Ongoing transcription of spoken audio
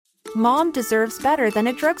Mom deserves better than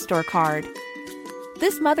a drugstore card.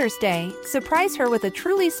 This Mother's Day, surprise her with a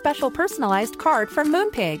truly special personalized card from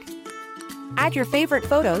Moonpig. Add your favorite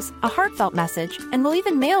photos, a heartfelt message, and we'll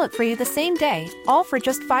even mail it for you the same day, all for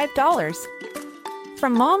just $5.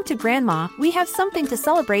 From mom to grandma, we have something to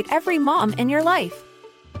celebrate every mom in your life.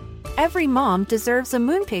 Every mom deserves a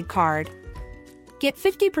Moonpig card. Get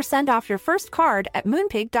 50% off your first card at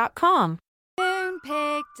moonpig.com.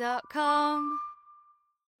 Moonpig.com.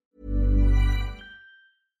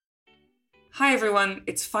 Hi everyone,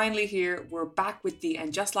 it's finally here. We're back with the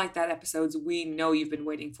And Just Like That episodes we know you've been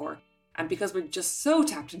waiting for. And because we're just so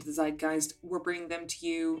tapped into the zeitgeist, we're bringing them to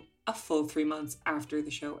you a full 3 months after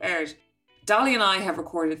the show aired. Dolly and I have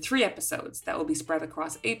recorded 3 episodes that will be spread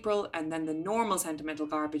across April, and then the normal Sentimental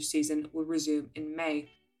Garbage season will resume in May.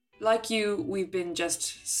 Like you, we've been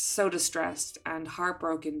just so distressed and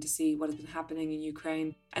heartbroken to see what has been happening in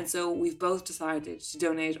Ukraine, and so we've both decided to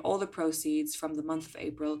donate all the proceeds from the month of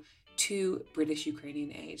April to British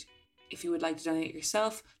Ukrainian Aid. If you would like to donate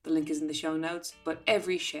yourself, the link is in the show notes, but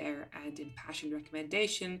every share and impassioned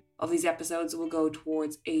recommendation of these episodes will go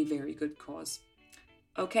towards a very good cause.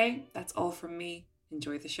 Okay, that's all from me.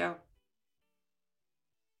 Enjoy the show.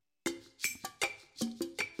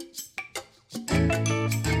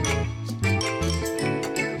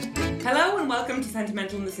 Hello and welcome to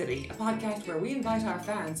Sentimental in the City, a podcast where we invite our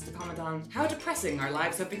fans to comment on how depressing our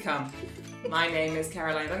lives have become. My name is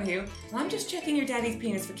Caroline Donahue, and I'm just checking your daddy's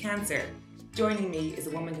penis for cancer. Joining me is a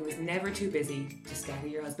woman who is never too busy to scatter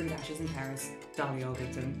your husband's ashes in Paris, Dolly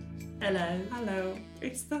Alderton. Hello. Hello.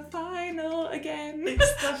 It's the final again.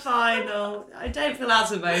 It's the final. I don't feel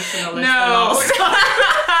as emotional as No. the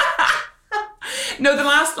last. No, the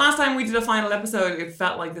last time we did a final episode, it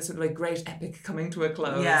felt like this sort of like great epic coming to a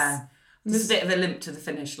close. Yeah. It's a bit of a limp to the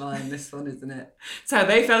finish line, this one, isn't it? It's how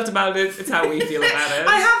they felt about it. It's how we feel about it.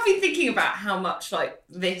 I have been thinking about how much like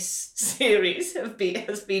this series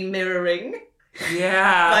has been mirroring,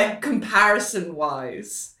 Yeah. like comparison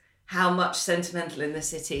wise, how much Sentimental in the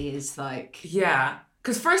City is like. Yeah.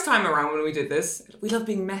 Because first time around when we did this, we love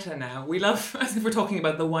being meta now. We love, as if we're talking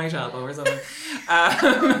about the White Album or something.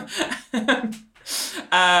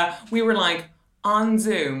 We were like on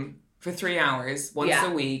Zoom for 3 hours once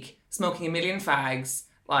a week, smoking a million fags,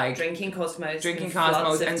 like drinking Cosmos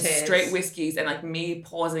and straight whiskies, and like me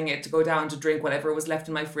pausing it to go down to drink whatever was left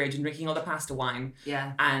in my fridge and drinking all the pasta wine,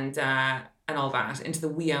 and all that into the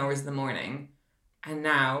wee hours of the morning. And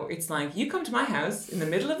now it's like you come to my house in the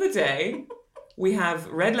middle of the day, we have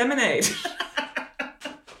red lemonade.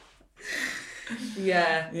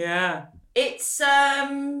 Yeah. It's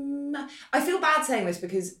I feel bad saying this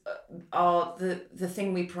because the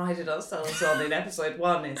thing we prided ourselves on in episode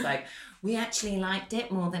 1 is like we actually liked it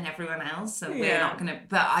more than everyone else, so we're not gonna.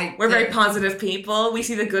 We're very positive people. We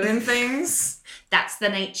see the good in things. That's the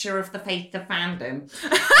nature of the faith of fandom.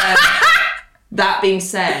 That being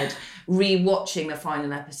said, rewatching the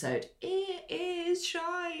final episode, it is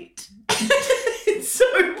shite. It's so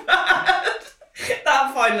bad.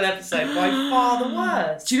 That final episode, by far the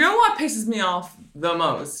worst. Do you know what pisses me off the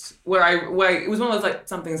most? Where it was one of those like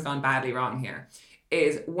something's gone badly wrong here.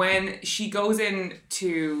 Is when she goes in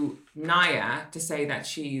to Naya to say that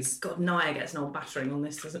she's... God, Naya gets an old battering on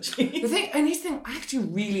this, doesn't she? I actually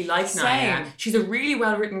really like Naya. She's a really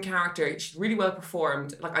well-written character. She's really well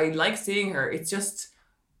performed. Like, I like seeing her. It's just...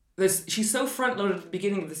 she's so front-loaded at the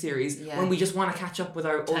beginning of the series when we just want to catch up with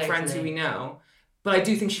our old friends who we know. But I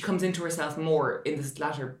do think she comes into herself more in this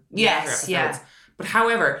latter episodes. Yeah. But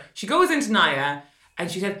however, she goes into Naya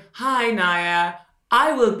and she said, "Hi, Naya.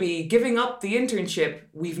 I will be giving up the internship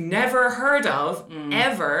we've never heard of,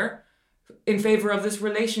 ever, in favor of this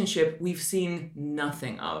relationship we've seen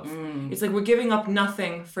nothing of." It's like we're giving up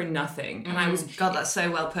nothing for nothing. And I was... God, that's so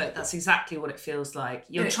well put. That's exactly what it feels like.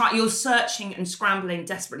 You're searching and scrambling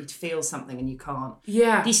desperately to feel something and you can't.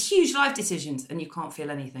 Yeah. These huge life decisions and you can't feel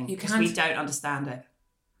anything. Because we don't understand it.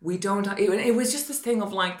 We don't... It was just this thing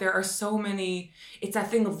of like, there are so many... It's that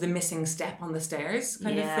thing of the missing step on the stairs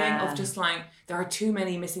kind of thing. Of just like, there are too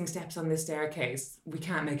many missing steps on this staircase. We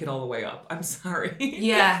can't make it all the way up. I'm sorry.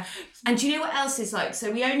 Yeah. And do you know what else is like? So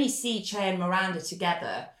we only see Che and Miranda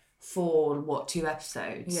together for, 2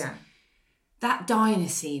 episodes? Yeah. That diner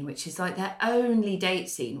scene, which is like their only date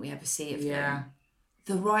scene we ever see of them.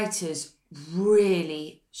 The writers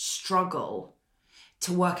really struggle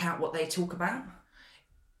to work out what they talk about.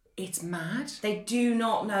 It's mad. They do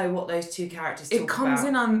not know what those two characters talk about. It comes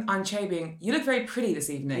in on Che being, "You look very pretty this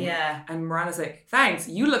evening." Yeah. And Miranda's like, "Thanks,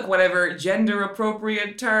 you look whatever gender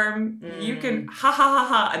appropriate term you can, ha ha ha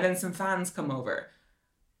ha." And then some fans come over.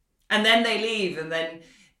 And then they leave, and then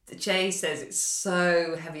Che says it's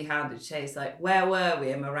so heavy-handed. Che's like, where were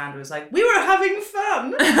we? And Miranda was like, we were having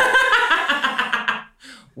fun.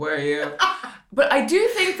 Were you? But I do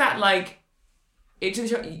think that, like,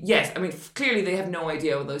 yes, I mean, clearly they have no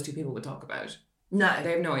idea what those two people would talk about. No.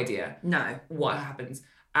 They have no idea. No. What happens.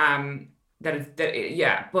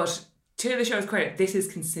 Yeah, but to the show's credit, this is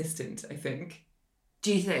consistent, I think.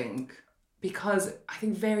 Do you think? Because I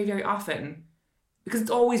think very, very often, because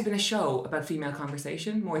it's always been a show about female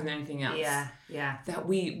conversation more than anything else. Yeah. That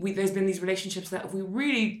there's been these relationships that if we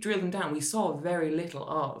really drill them down, we saw very little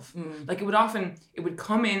of. Like it would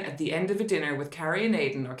come in at the end of a dinner with Carrie and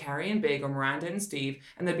Aidan, or Carrie and Big, or Miranda and Steve,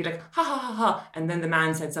 and they'd be like, ha ha ha ha, and then the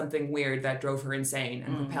man said something weird that drove her insane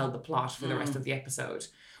and propelled the plot for the rest of the episode.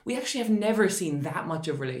 We actually have never seen that much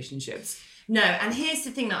of relationships. No, and here's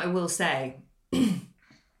the thing that I will say.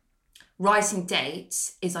 Writing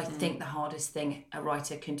dates is, I think, the hardest thing a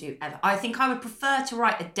writer can do ever. I think I would prefer to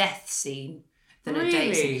write a death scene than a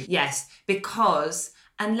date scene. Yes, because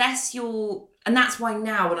unless you're... And that's why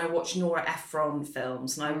now when I watch Nora Ephron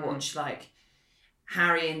films and I watch, like,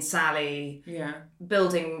 Harry and Sally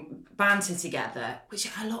building banter together, which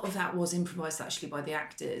a lot of that was improvised, actually, by the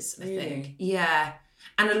actors, I think. Yeah.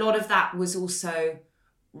 And a lot of that was also...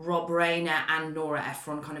 Rob Reiner and Nora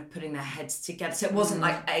Ephron kind of putting their heads together. So it wasn't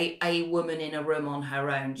like a woman in a room on her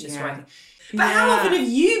own just writing. But how often have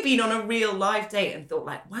you been on a real live date and thought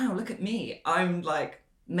like, wow, look at me. I'm like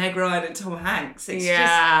Meg Ryan and Tom Hanks. It's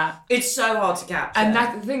just, it's so hard to capture. And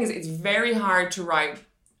the thing is, it's very hard to write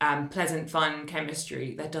pleasant, fun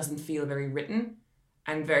chemistry that doesn't feel very written.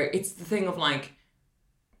 And it's the thing of like,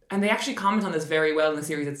 and they actually comment on this very well in the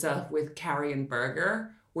series itself with Carrie and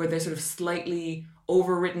Berger, where they're sort of slightly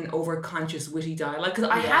overwritten, overconscious, witty dialogue. Because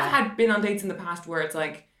I have been on dates in the past where it's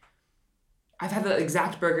like, I've had the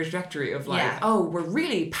exact Berger trajectory of like, oh, we're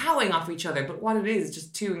really powing off each other. But what it is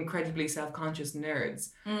just two incredibly self-conscious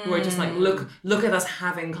nerds who are just like, look at us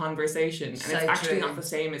having conversation. And so it's actually not the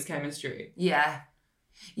same as chemistry. Yeah.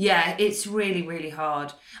 Yeah, it's really, really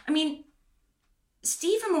hard. I mean,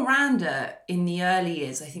 Steve and Miranda in the early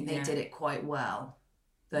years, I think they did it quite well.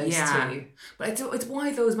 Those two. But it's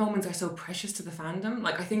why those moments are so precious to the fandom.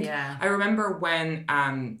 Like, I think, I remember when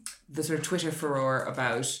the sort of Twitter furore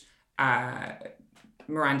about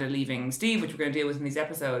Miranda leaving Steve, which we're going to deal with in these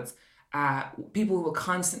episodes, people were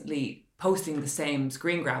constantly posting the same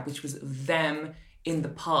screen grab, which was them in the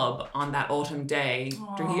pub on that autumn day.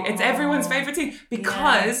 It's everyone's favourite scene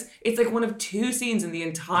because it's like one of two scenes in the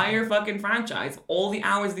entire fucking franchise, all the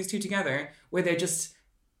hours of these two together, where they're just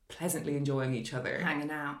pleasantly enjoying each other.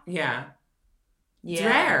 Hanging out. Yeah. It's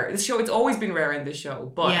rare. It's always been rare in this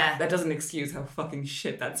show, but that doesn't excuse how fucking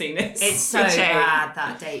shit that scene is. It's so bad,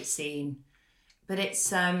 that date scene. But it's,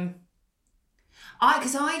 because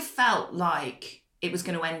I felt like it was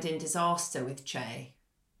going to end in disaster with Che.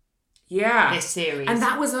 Yeah. This series. And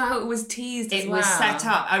that was how it was teased as well. It was set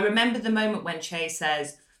up. I remember the moment when Che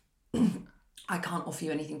says, I can't offer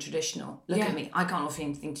you anything traditional. Look at me. I can't offer you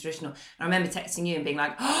anything traditional. And I remember texting you and being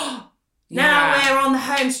like, oh, now we're on the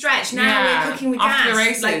home stretch. Now we're cooking with gas. Off the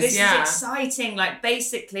races, like, this is exciting. Like,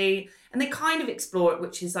 basically, and they kind of explore it,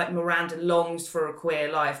 which is like Miranda longs for a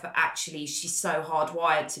queer life, but actually she's so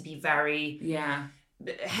hardwired to be very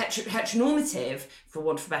heteronormative, for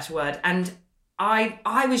want of a better word. And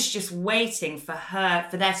I was just waiting for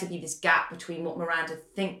there to be this gap between what Miranda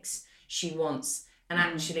thinks she wants and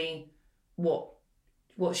actually what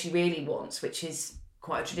she really wants, which is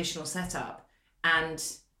quite a traditional setup. And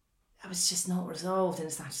that was just not resolved in a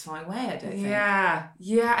satisfying way, I don't think. Yeah.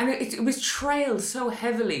 And it was trailed so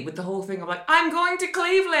heavily with the whole thing of like, I'm going to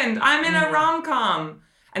Cleveland, I'm in a rom-com.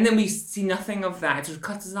 And then we see nothing of that. It sort of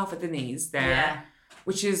cuts us off at the knees there. Yeah.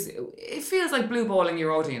 Which is, it feels like blue balling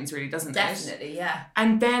your audience, really, doesn't it? Definitely, yeah.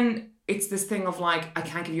 And then it's this thing of like, I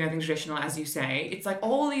can't give you anything traditional, as you say. It's like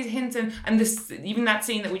all these hints and this, even that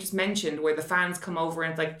scene that we just mentioned where the fans come over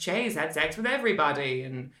and it's like, Che's had sex with everybody,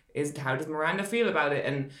 and how does Miranda feel about it?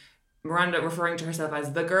 And Miranda referring to herself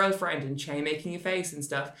as the girlfriend, and Che making a face and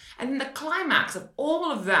stuff. And then the climax of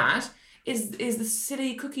all of that is the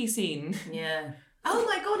city cookie scene. Yeah. Oh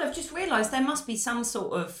my God, I've just realised there must be some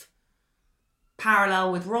sort of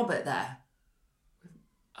parallel with Robert there.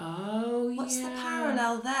 Oh, What's the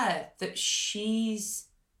parallel there? That she's...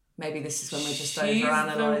 Maybe this is when we're just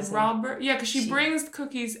overanalyzing. The Robert... Yeah, because she brings the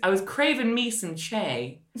cookies... I was craving me some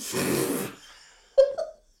Che.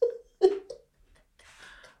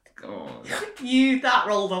 God. That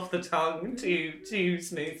rolled off the tongue too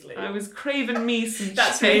smoothly. I was craving me some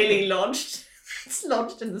That's Che. really lodged. It's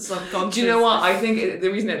lodged in the subconscious. Do you know what? I think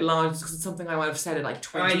the reason it lodged is because it's something I might have said at like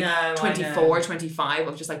 20, I know, 24, 25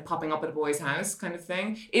 of just like popping up at a boy's house kind of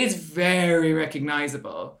thing. It is very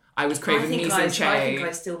recognisable. I was craving mise en che. I think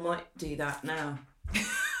I still might do that now.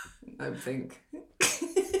 I think.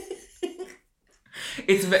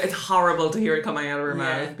 It's horrible to hear it coming out of her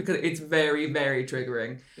Yeah. mouth because it's very, very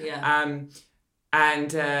triggering. Yeah.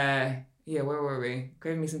 Yeah, where were we?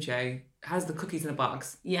 Craving mise en che has the cookies in a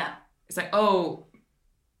box. Yeah. It's like, oh,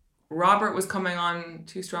 Robert was coming on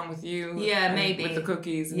too strong with you. Yeah, maybe. With the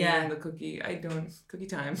cookies. And Yeah. then the cookie. Cookie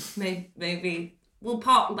time. Maybe we'll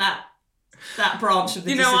park that branch of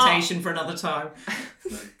the You know what? dissertation for another time.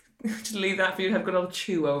 Just leave that for you to have a good old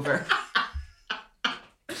chew over.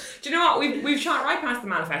 Do you know what? We've shot right past the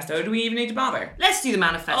manifesto. Do we even need to bother? Let's do the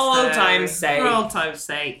manifesto. Old time's sake. For old time's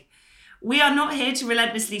sake. We are not here to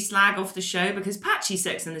relentlessly slag off the show because patchy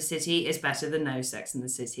Sex and the City is better than no Sex and the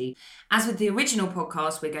City. As with the original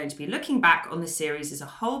podcast, we're going to be looking back on the series as a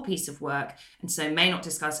whole piece of work and so may not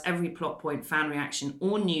discuss every plot point, fan reaction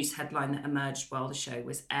or news headline that emerged while the show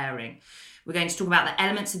was airing. We're going to talk about the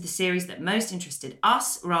elements of the series that most interested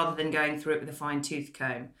us rather than going through it with a fine-tooth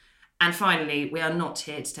comb. And finally, we are not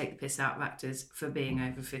here to take the piss out of actors for being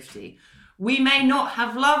over 50. We may not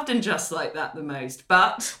have loved And Just Like That the most,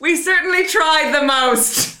 but We certainly tried the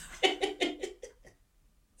most.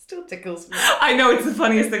 still tickles me. I know, it's the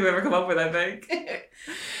funniest thing we've ever come up with, I think.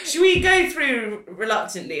 Should we go through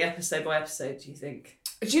reluctantly episode by episode, do you think?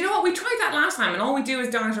 Do you know what? We tried that last time and all we do is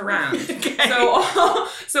dart around. Okay.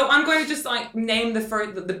 So I'm going to just like name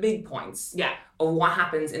the big points Yeah. of what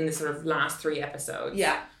happens in the sort of last 3 episodes.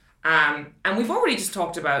 Yeah. And we've already just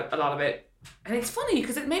talked about a lot of it. And it's funny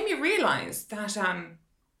because it made me realise that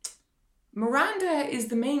Miranda is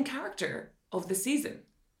the main character of the season.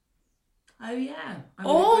 Oh, yeah. I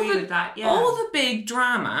would agree with that, yeah. All the big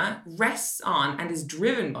drama rests on and is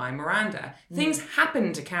driven by Miranda. Things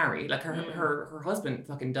happen to Carrie, like her husband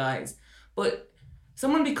fucking dies. But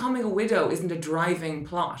someone becoming a widow isn't a driving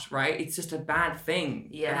plot, right? It's just a bad thing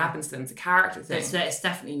that happens to them. It's a character thing. It's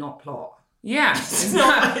definitely not plot. Yeah. It's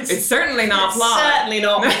not. It's certainly not plot. Certainly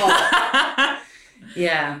not plot.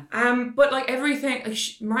 Yeah. But like everything, like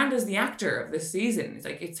Miranda's the actor of this season. It's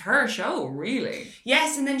like, it's her show, really.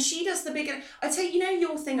 Yes, and then she does the big... I'd say, you know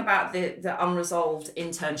your thing about the unresolved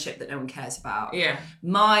internship that no one cares about? Yeah.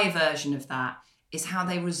 My version of that is how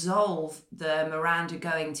they resolve the Miranda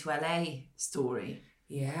going to LA story.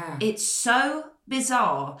 Yeah. It's so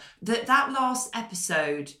bizarre that last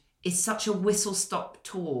episode is such a whistle-stop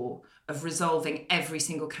tour of resolving every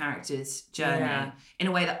single character's journey in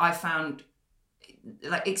a way that I found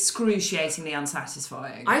like excruciatingly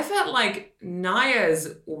unsatisfying. I felt like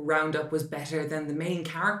Naya's roundup was better than the main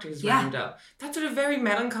character's roundup. That sort of very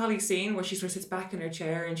melancholy scene where she sort of sits back in her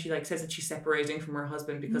chair and she like says that she's separating from her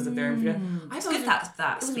husband because of their infidelity. I It's thought good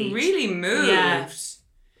that it was speech. really moved. Yeah.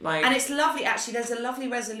 Like, And it's lovely, actually. There's a lovely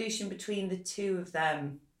resolution between the two of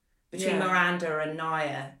them, between Miranda and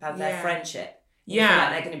Naya, about their friendship. You feel like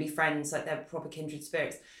they're going to be friends, like they're proper kindred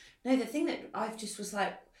spirits. No, the thing that I just was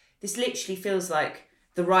like, this literally feels like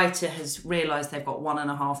the writer has realised they've got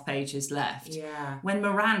 1.5 pages left. Yeah. When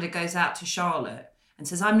Miranda goes out to Charlotte and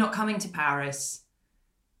says, I'm not coming to Paris,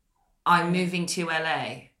 I'm moving to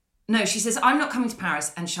LA. No, she says, I'm not coming to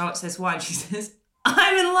Paris. And Charlotte says, why? And she says,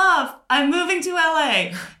 I'm in love. I'm moving to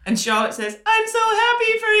LA. And Charlotte says, I'm so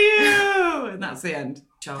happy for you. And that's the end.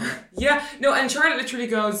 Charlotte. Yeah. No, and Charlotte literally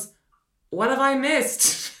goes, what have I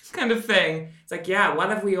missed? Kind of thing. It's like, yeah, what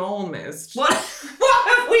have we all missed? What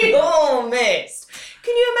have we all missed?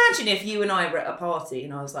 Can you imagine if you and I were at a party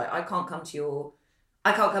and I was like, I can't come to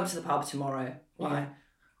the pub tomorrow. Why? Yeah.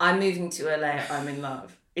 I'm moving to LA. I'm in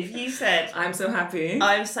love. If you said, I'm so happy.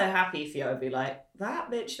 I'm so happy for you, I'd be like,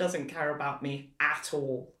 that bitch doesn't care about me at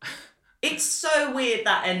all. It's so weird,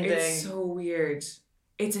 that ending. It's so weird.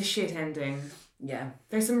 It's a shit ending. Yeah.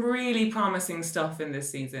 There's some really promising stuff in this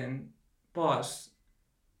season, but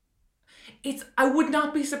I would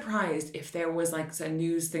not be surprised if there was like a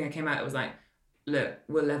news thing that came out that was like, look,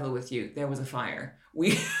 we'll level with you. There was a fire.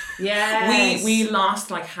 We lost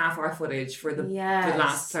like half our footage for the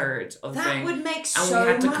last third of the thing. That would make and so much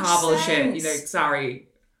we had to cobble sense. shit. You know, sorry,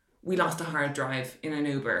 we lost a hard drive in an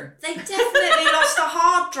Uber. They definitely lost a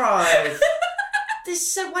hard drive.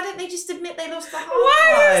 Why don't they just admit they lost the hard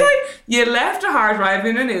drive? It's like, you left a hard drive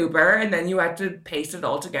in an Uber and then you had to paste it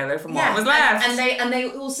all together from what was left. And they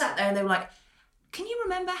all sat there and they were like, can you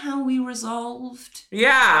remember how we resolved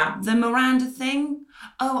the Miranda thing?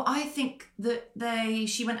 Oh, I think that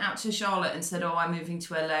she went out to Charlotte and said, oh, I'm moving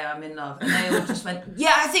to LA, I'm in love. And they all just went,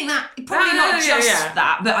 yeah, I think that, probably not just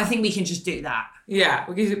that, but I think we can just do that. Yeah,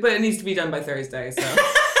 but it needs to be done by Thursday, so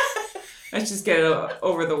let's just get it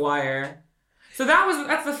over the wire. So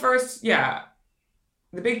that's the first, yeah.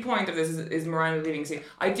 The big point of this is Miranda leaving scene.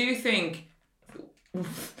 I do think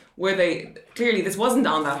where clearly this wasn't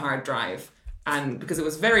on that hard drive, and because it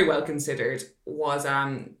was very well considered, was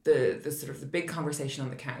the sort of the big conversation on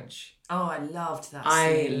the couch. Oh, I loved that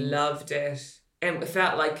I scene. loved it. And it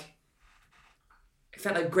felt like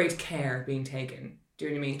great care being taken. Do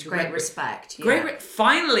you know what I mean? Great respect. Yeah.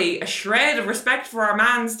 Finally, a shred of respect for our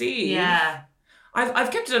man Steve. Yeah. I've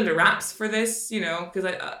kept it under wraps for this, because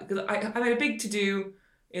I made a big to-do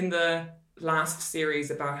in the last series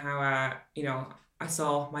about how I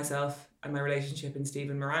saw myself and my relationship in Steve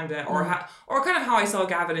and Miranda, or kind of how I saw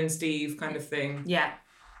Gavin and Steve, kind of thing. Yeah.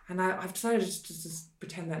 And I've decided to just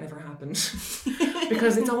pretend that never happened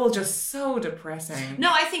because it's all just so depressing.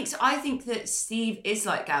 No, I think so. I think that Steve is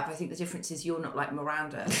like Gav. I think the difference is you're not like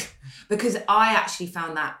Miranda, because I actually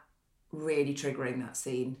found that really triggering, that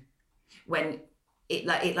scene, when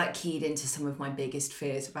it keyed into some of my biggest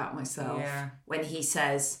fears about myself. Yeah.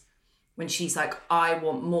 When she's like, I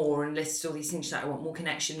want more, and lists all these things. She's like, I want more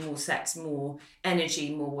connection, more sex, more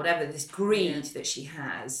energy, more whatever, this greed that she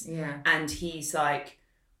has. Yeah. And he's like,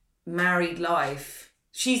 married life.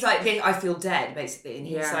 She's like, I feel dead, basically. And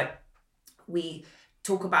he's like, we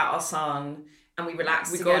talk about our son and we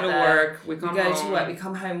relax together. We go to work, we go to work, we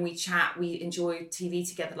come home, we chat, we enjoy TV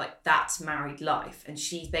together. Like, that's married life. And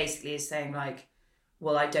she basically is saying like,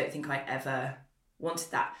 well, I don't think I ever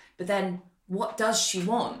wanted that. But then what does she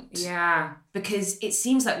want? Yeah. Because it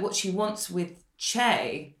seems like what she wants with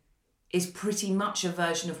Che is pretty much a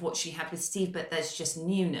version of what she had with Steve, but there's just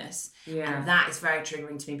newness. Yeah. And that is very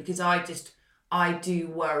triggering to me, because I do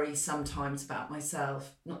worry sometimes about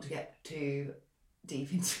myself, not to get too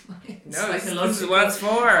deep into my psychological, this is what it's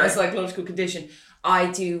for. My psychological condition.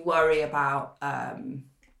 I do worry about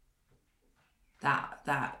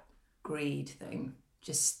that greed thing,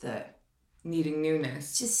 just the needing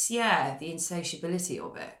newness. Just the insatiability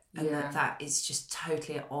of it. And Yeah. that is just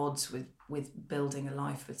totally at odds with building a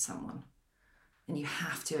life with someone. And you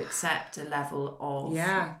have to accept a level of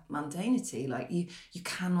mundanity. Like you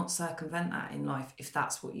cannot circumvent that in life if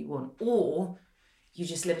that's what you want. Or you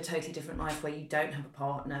just live a totally different life where you don't have a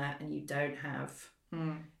partner and you don't have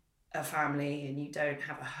a family and you don't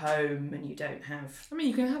have a home and you don't have... I mean,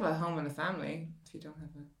 you can have a home and a family if you don't have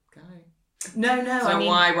a guy. No, I mean...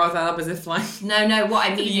 why I brought that up as if like... No, what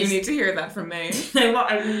I mean you need to hear that from me. No,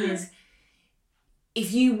 what I mean is...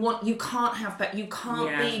 If you want, you can't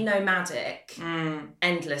be nomadic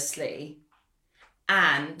endlessly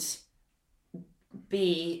and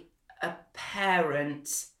be a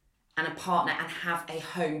parent and a partner and have a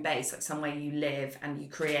home base, like somewhere you live and you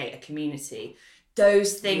create a community.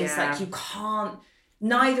 Those things, like you can't,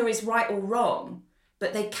 neither is right or wrong,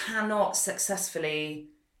 but they cannot successfully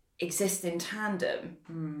exist in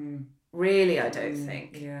tandem. Really, I don't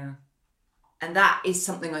think. Yeah. And that is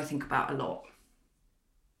something I think about a lot.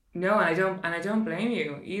 No, and I don't blame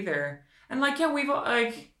you either. And like, we've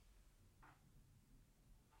like,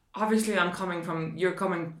 obviously you're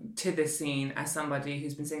coming to this scene as somebody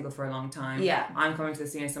who's been single for a long time. Yeah. I'm coming to the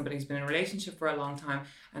scene as somebody who's been in a relationship for a long time.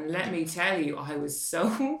 And let me tell you, I was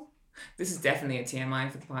so, this is definitely a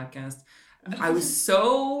TMI for the podcast. I was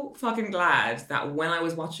so fucking glad that when I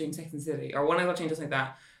was watching Sex and the City, or when I was watching Just Like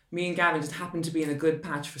That, me and Gavin just happened to be in a good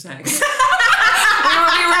patch for sex.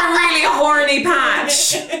 We were a really horny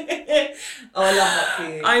patch. Oh, I love that for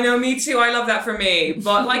you. I know, me too. I love that for me.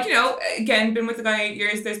 But like, again, been with the guy 8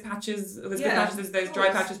 years, there's patches, there's good patches, there's dry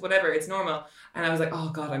patches, whatever, it's normal. And I was like, oh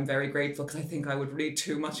God, I'm very grateful, because I think I would read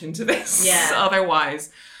too much into this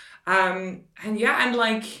otherwise. And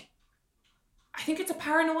like, I think it's a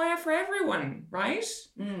paranoia for everyone, right?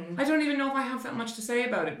 I don't even know if I have that much to say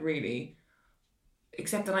about it, really.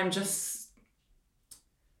 Except that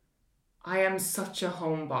I am such a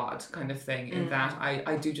homebod kind of thing, in that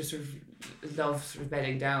I do just sort of love sort of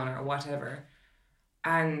bedding down or whatever.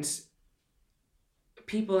 And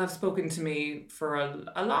people have spoken to me for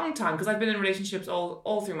a long time, because I've been in relationships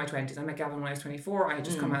all through my 20s. I met Gavin when I was 24. I had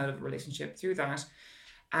just come out of a relationship through that.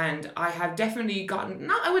 And I have definitely gotten,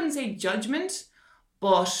 I wouldn't say judgment,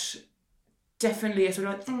 but definitely a sort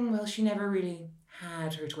of like, well, she never really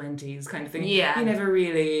had her 20s kind of thing. Yeah. You never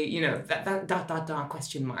really, that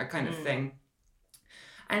question mark kind of thing.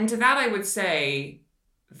 And to that I would say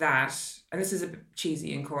that, and this is a bit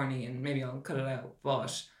cheesy and corny and maybe I'll cut it out,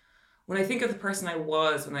 but when I think of the person I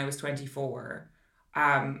was when I was 24,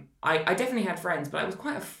 I definitely had friends, but I was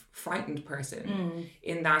quite a frightened person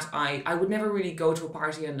in that I would never really go to a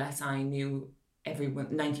party unless I knew everyone,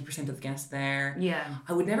 90% of the guests there. Yeah.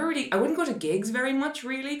 I wouldn't go to gigs very much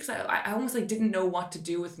really, because I almost like didn't know what to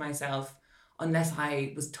do with myself unless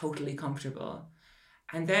I was totally comfortable.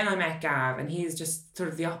 And then I met Gav, and he's just sort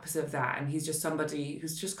of the opposite of that. And he's just somebody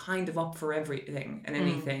who's just kind of up for everything and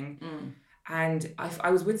anything. And I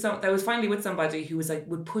was finally with somebody who was like,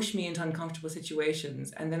 would push me into uncomfortable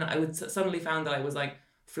situations. And then I would suddenly found that I was like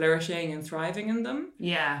flourishing and thriving in them.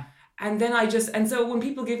 Yeah. And then so when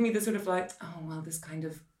people give me this sort of like, oh, well, this kind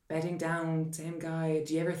of bedding down, same guy,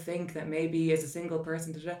 do you ever think that maybe as a single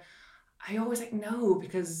person, I always like, no,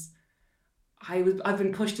 because I've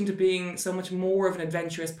been pushed into being so much more of an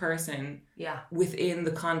adventurous person within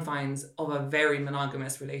the confines of a very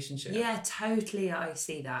monogamous relationship. Yeah, totally. I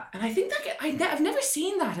see that. And I think that I've never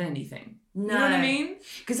seen that in anything. No. You know what I mean?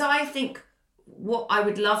 Because I think what I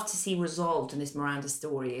would love to see resolved in this Miranda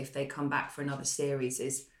story, if they come back for another series,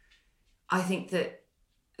 is I think that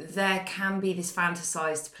there can be this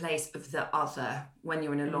fantasized place of the other when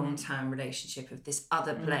you're in a long-term relationship, of this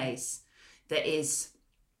other place that is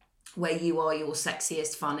where you are your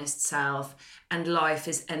sexiest, funnest self, and life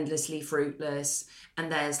is endlessly fruitless, and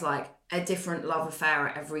there's like a different love affair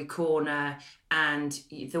at every corner, and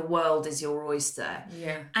the world is your oyster.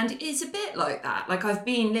 Yeah. And it's a bit like that. Like, I've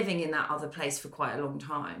been living in that other place for quite a long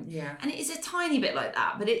time. Yeah. And it is a tiny bit like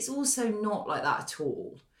that, but it's also not like that at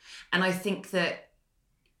all. And I think that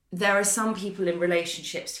there are some people in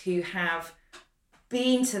relationships who have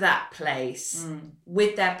been to that place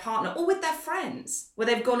with their partner or with their friends, where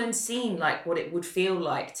they've gone and seen like what it would feel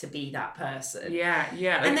like to be that person. Yeah.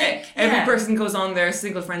 And then, every person goes on their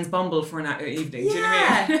single friends Bumble for an evening. Do you know what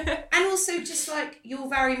I mean? And also just like, you're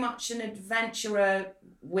very much an adventurer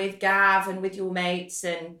with Gav and with your mates,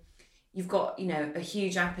 and you've got, you know, a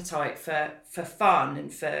huge appetite for fun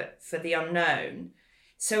and for the unknown.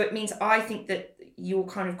 So it means, I think that you're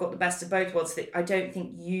kind of got the best of both worlds. That I don't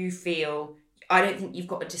think you've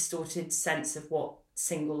got a distorted sense of what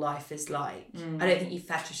single life is like. I don't think you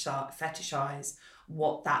fetishize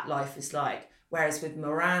what that life is like. Whereas with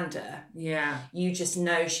Miranda, you just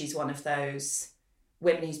know she's one of those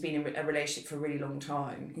women who's been in a relationship for a really long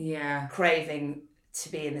time, craving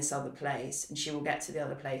to be in this other place, and she will get to the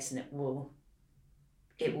other place, and it will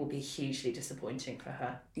be hugely disappointing for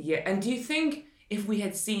her. Yeah. And do you think if we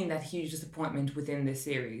had seen that huge disappointment within this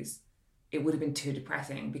series, it would have been too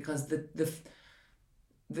depressing? Because the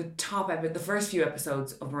first few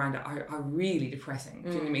episodes of Miranda are really depressing. Do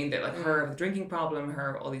you know what I mean? They're like her with a drinking problem,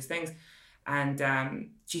 her all these things. And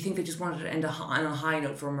do you think they just wanted to end on a high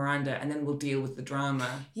note for Miranda, and then we'll deal with the drama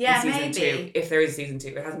in season 2, if there is season 2?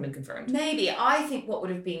 It hasn't been confirmed. Maybe. I think what would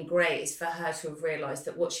have been great is for her to have realised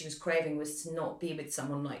that what she was craving was to not be with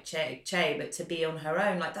someone like Che, but to be on her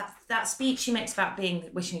own. Like that speech she makes about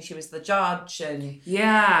wishing she was the judge, and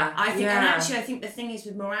I think the thing is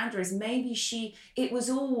with Miranda is maybe it was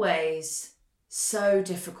always so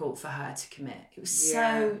difficult for her to commit. It was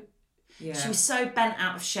she was so bent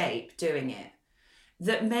out of shape doing it,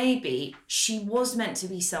 that maybe she was meant to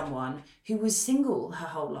be someone who was single her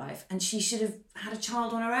whole life, and she should have had a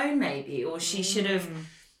child on her own, maybe, or she should have,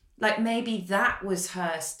 like, maybe that was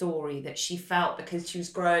her story, that she felt because she was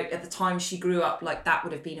growing, at the time she grew up, like that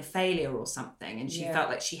would have been a failure or something, and she felt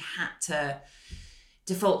like she had to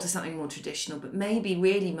default to something more traditional. But maybe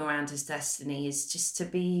really Miranda's destiny is just to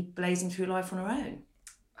be blazing through life on her own.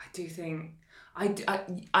 I do think...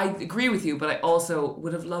 I agree with you, but I also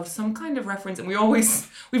would have loved some kind of reference, and we brought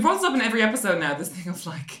this up in every episode now, this thing of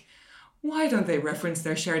like, why don't they reference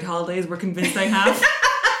their shared holidays? We're convinced they have.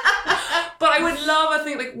 But I would love, I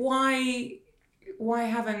think, like, why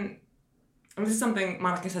haven't, and this is something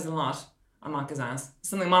Monica says a lot on Monica's Ass,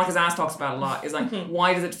 something Monica's Ass talks about a lot, is like,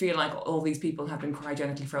 why does it feel like all these people have been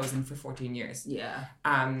cryogenically frozen for 14 years? Yeah.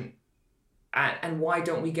 And why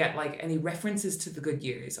don't we get like any references to the good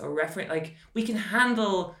years, or like we can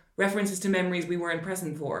handle references to memories we weren't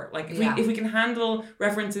present for. Like if we can handle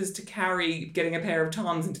references to Carrie getting a pair of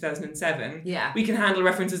Toms in 2007, we can handle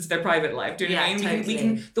references to their private life. Do you know what I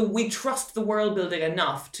mean? Totally. We trust the world building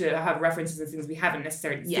enough to have references to things we haven't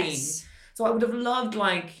necessarily seen. So I would have loved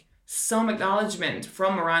like some acknowledgement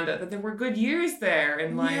from Miranda that there were good years there,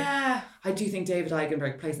 and like I do think David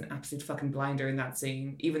Eigenberg plays an absolute fucking blinder in that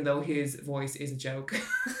scene, even though his voice is a joke.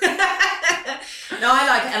 No, I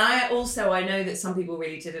like it, and I know that some people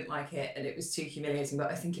really didn't like it, and it was too humiliating, but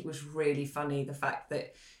I think it was really funny, the fact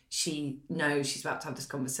that she knows she's about to have this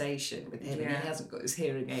conversation with him, and he hasn't got his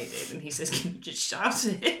hearing aid in, and he says, "Can you just shout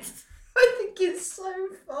it?" I think it's so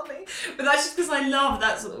funny. But that's just because I love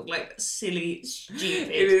that sort of like silly, stupid.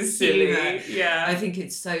 It is silly. Humor. Yeah. I think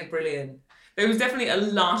it's so brilliant. There was definitely a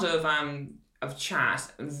lot of of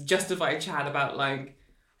chat, justified chat about like,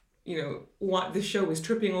 you know, what the show is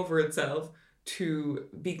tripping over itself to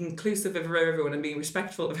being inclusive of everyone and being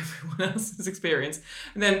respectful of everyone else's experience,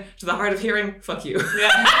 and then to the hard of hearing, fuck you.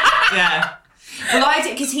 Yeah. Well, I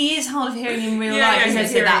did, because he is hard of hearing in real life, he's so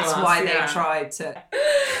hearing that's loss, why they tried to.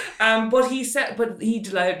 But he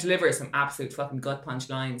delivers some absolute fucking gut punch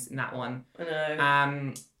lines in that one. I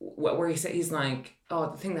know. Where he said, he's like,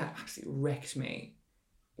 oh, the thing that absolutely wrecked me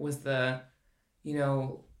was the, you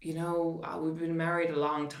know, we've been married a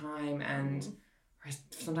long time, and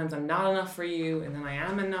sometimes I'm not enough for you, and then I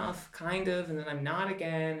am enough, kind of, and then I'm not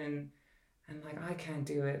again, and like I can't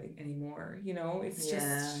do it anymore. You know, it's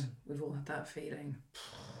just, we've all had that feeling.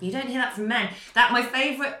 You don't hear that from men. That my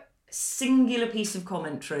favourite singular piece of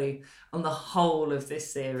commentary on the whole of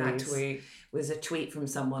this series. That tweet was a tweet from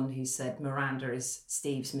someone who said Miranda is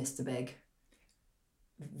Steve's Mr. Big.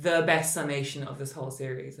 The best summation of this whole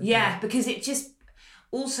series. Yeah, because it just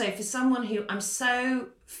also, for someone who, I'm so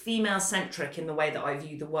female centric in the way that I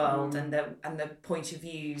view the world and the point of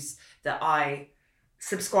views that I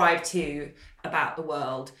subscribe to about the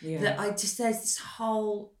world, that I just, there's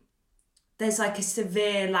like a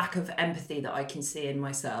severe lack of empathy that I can see in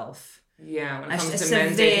myself. Yeah, when it comes to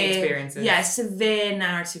men's dating experiences. Yeah, severe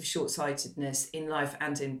narrative short-sightedness in life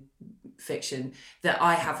and in fiction that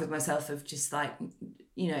I have with myself, of just like,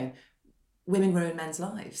 you know, women ruin men's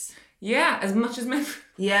lives. Yeah, as much as men.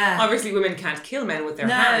 Yeah. Obviously, women can't kill men with their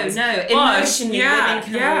hands. No, emotionally, women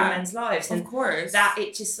can ruin yeah. men's lives. Of course. That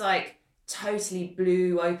it just like totally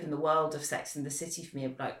blew open the world of Sex and the City for me,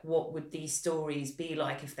 of like, what would these stories be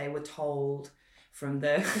like if they were told from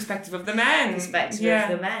the perspective of the men. of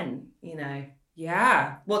the men, you know.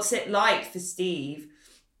 Yeah. What's it like for Steve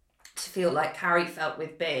to feel like Carrie felt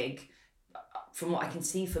with Big, from what I can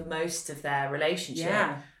see for most of their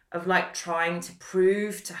relationship, of like trying to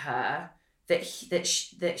prove to her that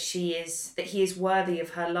he is worthy of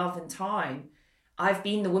her love and time. I've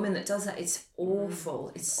been the woman that does that. It's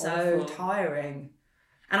awful. It's so tiring.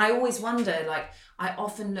 And I always wonder, like, I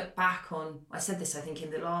often look back on, I said this, I think,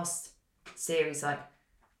 in the last series, like,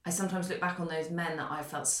 I sometimes look back on those men that I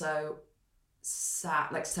felt so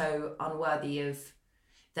sad, like so unworthy of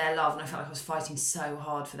their love, and I felt like I was fighting so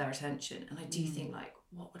hard for their attention. And I do think, like,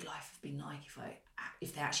 what would life have been like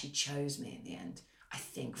if they actually chose me in the end? I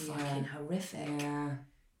think fucking horrific. Yeah.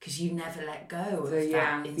 Because you never let go of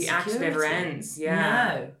that insecurity. The act never ends. Yeah.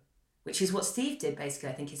 No. Which is what Steve did, basically,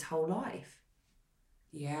 I think, his whole life.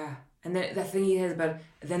 Yeah. And then the thing he says about,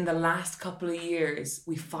 then the last couple of years,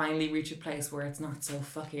 we finally reach a place where it's not so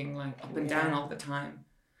fucking like up and down all the time.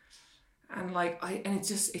 And like,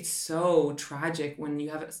 it's so tragic when you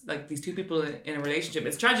have like these two people in a relationship.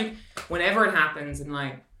 It's tragic whenever it happens, and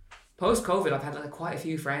like, post-COVID, I've had like quite a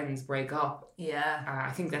few friends break up. Yeah.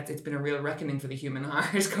 I think that it's been a real reckoning for the human heart.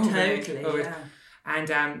 COVID.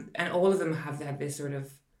 Yeah. And all of them have had this sort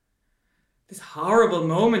of, this horrible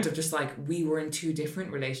moment of just like, we were in two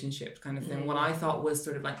different relationships kind of thing. What I thought was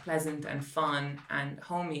sort of like pleasant and fun and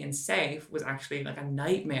homey and safe was actually like a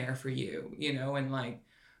nightmare for you, you know, and like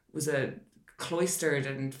was a cloistered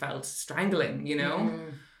and felt strangling, you know.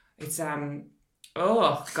 It's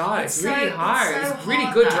oh God, it's really hard. It's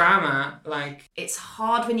really good drama. Like, it's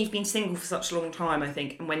hard when you've been single for such a long time, I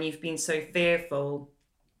think, and when you've been so fearful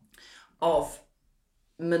of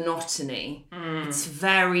monotony. It's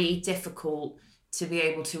very difficult to be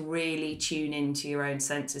able to really tune into your own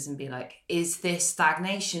senses and be like, is this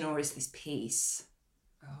stagnation or is this peace?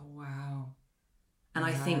 Oh wow. And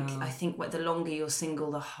I think what the longer you're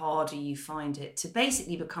single, the harder you find it to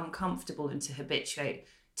basically become comfortable and to habituate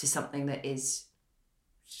to something that is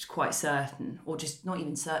just quite certain, or just not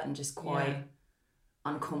even certain, just quite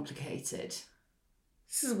uncomplicated.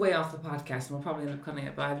 This is way off the podcast, and we'll probably end up cutting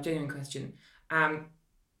it, but I have a genuine question.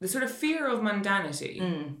 The sort of fear of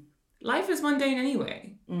mundanity. Life is mundane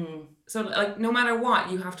anyway. So like, no matter what,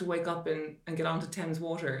 you have to wake up and get onto Thames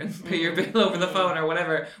Water and pay your bill over the phone or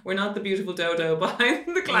whatever. We're not the beautiful dodo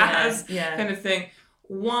behind the glass kind of thing.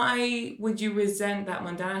 Why would you resent that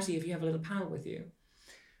mundanity if you have a little pal with you?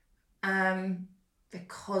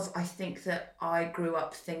 Because I think that I grew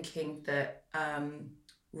up thinking that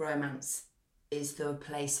romance is the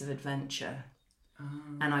place of adventure.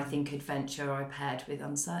 And I think adventure I paired with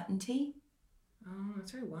uncertainty. Oh,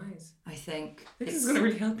 that's very wise. I think this is going to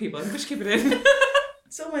really help people. I think we should keep it in.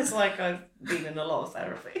 It's almost like I've been in a lot of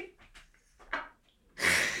therapy.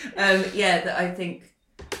 That I think,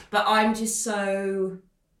 but I'm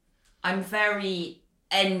very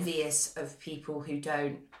envious of people who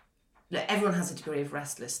don't. Look, everyone has a degree of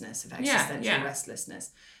restlessness, of existential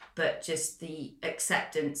restlessness, but just the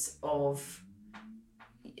acceptance of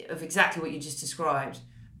of exactly what you just described,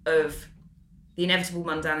 of the inevitable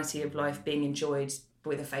mundanity of life being enjoyed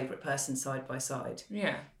with a favourite person side by side.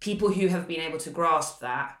 Yeah. People who have been able to grasp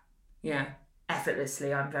that Yeah.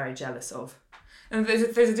 effortlessly, I'm very jealous of. And there's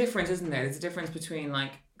a difference, isn't there? There's a difference between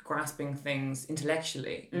like grasping things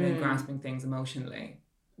intellectually and then grasping things emotionally.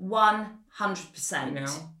 100%. You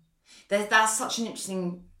know? That's such an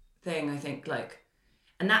interesting thing, I think, like,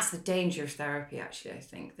 and that's the danger of therapy, actually, I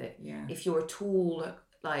think, that Yeah. if you're at all,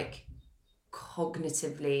 like,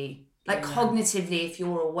 cognitively, if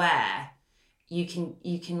you're aware, you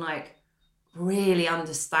can like, really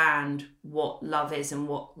understand what love is and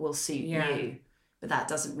what will suit you. But that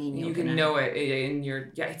doesn't mean you can know it in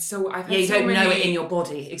your... Yeah, it's so... I've had you so don't many, know it in your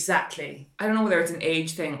body, exactly. I don't know whether it's an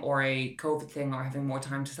age thing or a COVID thing or having more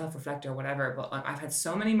time to self-reflect or whatever, but like I've had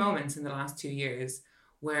so many moments in the last 2 years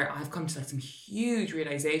where I've come to like some huge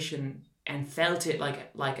realization and felt it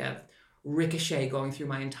like a ricochet going through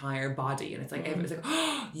my entire body, and it's like it's like,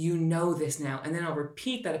 oh, you know this now, and then I'll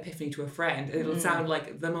repeat that epiphany to a friend and it'll sound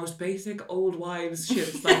like the most basic old wives shit.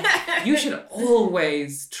 It's like, you should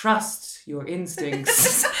always trust your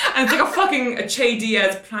instincts. And it's like a Che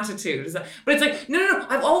Diaz platitude. It's like, but it's like, no,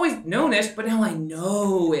 I've always known it, but now I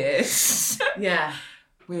know it. Yeah.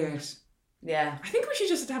 Weird. Yeah. I think we should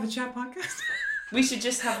just have a chat podcast. We should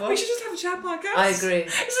just have one. We should just have a chat podcast. I agree.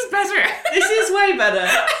 This is better. This is way better.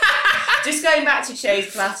 Just going back to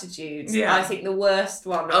Che's platitudes, Yeah. I think the worst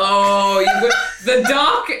one. Oh, the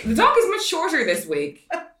doc is much shorter this week,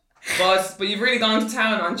 but you've really gone to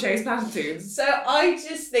town on Che's platitudes. So I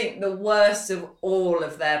just think the worst of all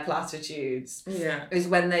of their platitudes is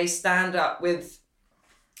when they stand up with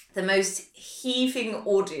the most heaving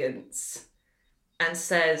audience and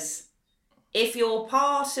says, if you're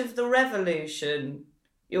part of the revolution,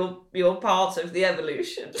 you're part of the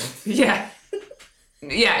evolution. Yeah.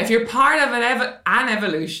 Yeah, if you're part of an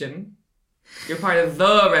evolution, you're part of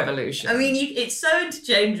the revolution. I mean, it's so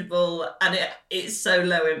interchangeable and it's so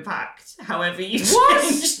low impact, however you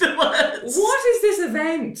change the words. What is this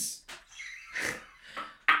event?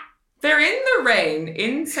 They're in the rain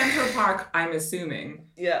in Central Park, I'm assuming.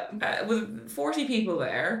 Yeah. With 40 people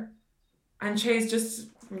there, and Che's just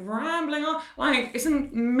rambling on. Like, it's a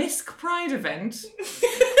Misk Pride event.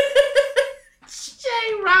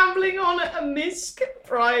 Che rambling on at a Misk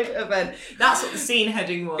Pride event. That's what the scene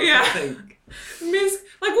heading was, Yeah. I think. Misk,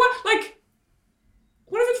 like what? Like,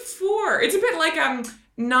 what is it for? It's a bit like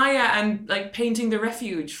Naya and like painting the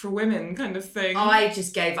refuge for women kind of thing. I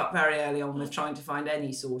just gave up very early on with trying to find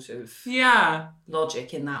any sort of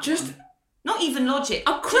logic in that Just one. Not even logic.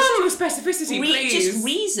 A crumb of specificity, please. Just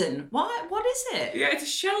reason. What is it? Yeah, it's a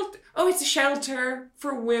shelter. Oh, it's a shelter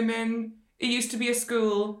for women. It used to be a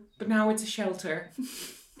school, but now it's a shelter.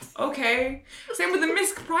 Okay. Same with the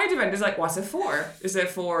Misk Pride event. It's like, what's it for? Is it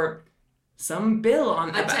for some bill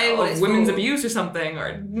on women's abuse or something?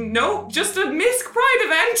 Or no, just a Misk Pride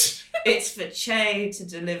event. It's for Che to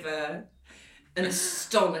deliver an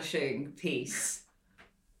astonishing piece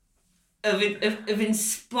of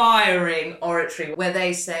inspiring oratory where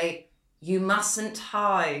they say, you mustn't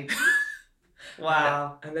hide.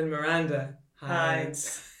 Wow. And then Miranda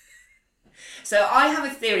hides. So I have a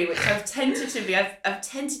theory which I've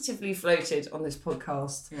tentatively floated on this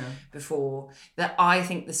podcast before, that I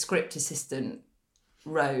think the script assistant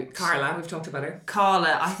wrote. Carla, we've talked about her.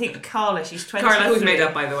 I think Carla, she's 23. Carla, who's made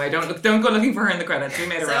up, by the way. Don't go looking for her in the credits. We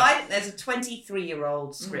made her up. There's a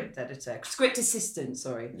 23-year-old script assistant,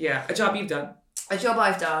 sorry. Yeah, a job you've done. A job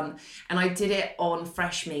I've done, and I did it on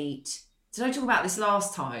Fresh Meat. Did I talk about this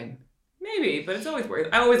last time? Maybe, but it's always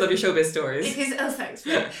worth. I always love your showbiz stories. Thanks.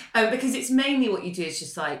 Because it's mainly what you do is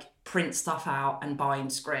just like print stuff out and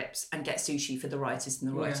bind scripts and get sushi for the writers in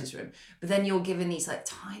the writers' room. But then you're given these like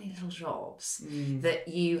tiny little jobs that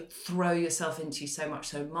you throw yourself into so much.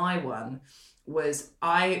 So my one was,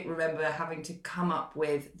 I remember having to come up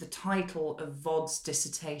with the title of Vod's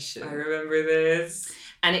dissertation. I remember this.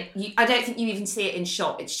 And I don't think you even see it in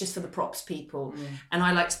shot. It's just for the props people. And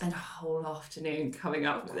I spent a whole afternoon coming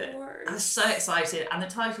up with it. I was so excited. And the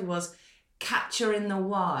title was Catcher in the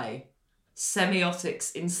Why,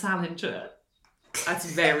 Semiotics in Salinger. That's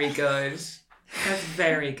very good. That's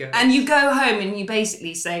very good. And you go home and you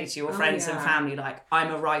basically say to your friends and family, like,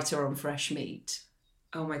 I'm a writer on Fresh Meat.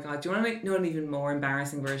 Oh my God. Do you want to know an even more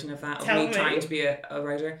embarrassing version of that? Tell me. Trying to be a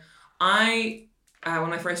writer. One of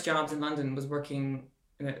my first jobs in London was working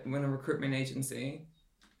in a recruitment agency.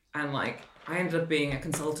 And like, I ended up being a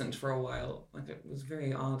consultant for a while. Like, it was a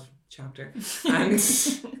very odd chapter. And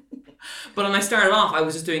but when I started off, I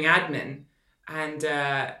was just doing admin. And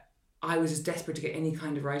I was just desperate to get any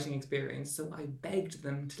kind of writing experience, so I begged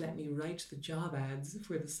them to let me write the job ads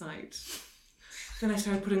for the site. Then I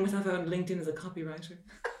started putting myself out on LinkedIn as a copywriter.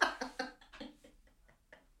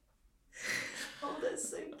 Oh, that's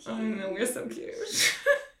so cute. I know, we're so cute.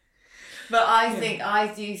 But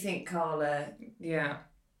I do think Carla, Yeah.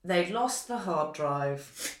 they've lost the hard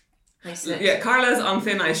drive. They said, Yeah, Carla's on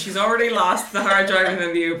thin ice. She's already lost the hard drive and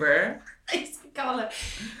then the Uber. they said, Carla,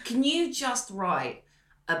 can you just write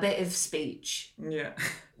a bit of speech? Yeah.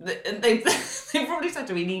 They probably said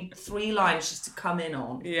to me, we need 3 lines just to come in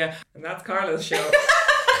on. Yeah. And that's Carla's show.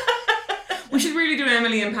 We should really do an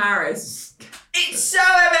Emily in Paris. It's so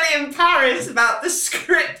Emily in Paris about the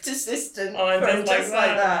script assistant. Oh, from just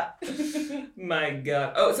like that. My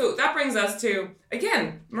God. Oh, so that brings us to,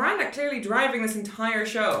 again, Miranda clearly driving this entire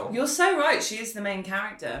show. You're so right. She is the main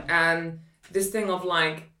character. This thing of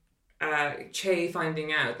like Che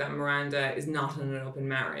finding out that Miranda is not in an open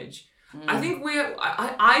marriage. I think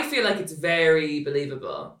I feel like it's very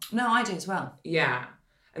believable. No, I do as well. Yeah.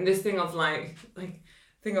 And this thing of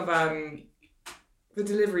the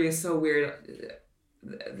delivery is so weird.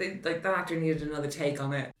 That actor needed another take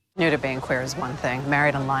on it. New to being queer is one thing,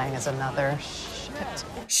 married and lying is another.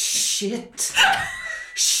 Shit.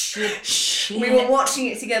 We were watching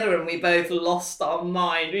it together and we both lost our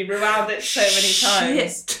mind. We rewound it so many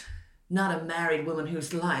times. Shit. Not a married woman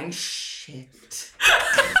who's lying. Shit.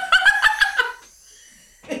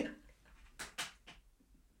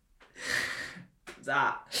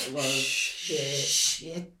 That was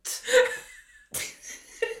shit.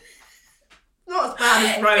 Not as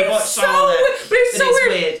bad as Robot Charlotte. But it's so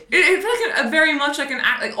weird. Weird. It's like a very much like an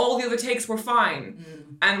act. Like all the other takes were fine.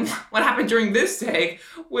 And what happened during this take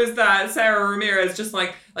was that Sarah Ramirez, just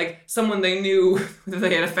like someone they knew that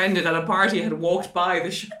they had offended at a party, had walked by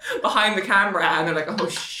behind the camera, and they're like, "Oh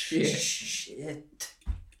shit, shit."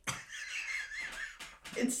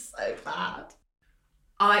 It's so bad.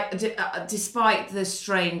 Despite the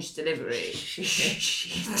strange delivery,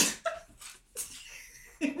 shit.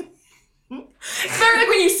 It's very like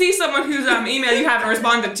when you see someone whose email you haven't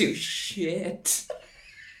responded to. Shit.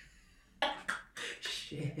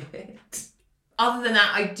 Shit. Other than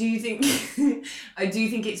that, I do think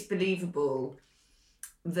it's believable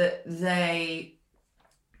that they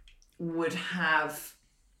would have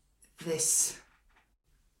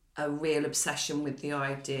a real obsession with the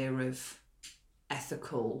idea of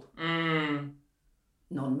ethical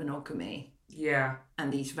non-monogamy. Yeah.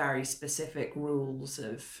 And these very specific rules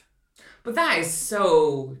of. But that is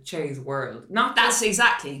so Che's world. Not That's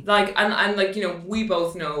exactly. like and like, you know, we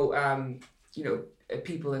both know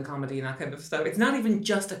people in comedy and that kind of stuff. It's not even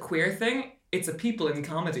just a queer thing, it's a people in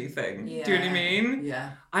comedy thing. Yeah. Do you know what I mean?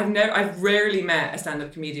 Yeah. I've rarely met a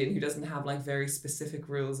stand-up comedian who doesn't have like very specific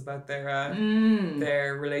rules about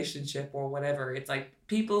their relationship or whatever. It's like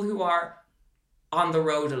people who are on the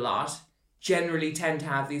road a lot generally tend to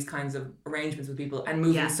have these kinds of arrangements with people and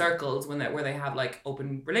move in circles where they have like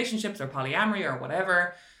open relationships or polyamory or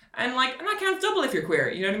whatever. And that counts double if you're queer,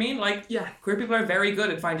 you know what I mean? Like, queer people are very good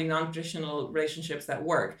at finding non-traditional relationships that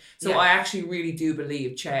work. So I actually really do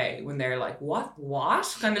believe Che when they're like, what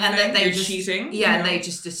kind of thing? You're cheating? Yeah, you know? they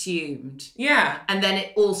just assumed. Yeah. And then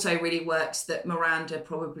it also really works that Miranda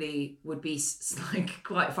probably would be like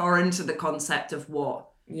quite foreign to the concept of what.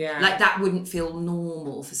 Yeah. Like that wouldn't feel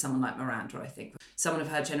normal for someone like Miranda, I think. Someone of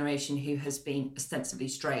her generation who has been ostensibly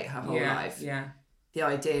straight her whole life. Yeah. The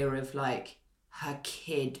idea of like her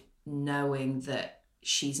kid knowing that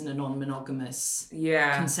she's in a non-monogamous,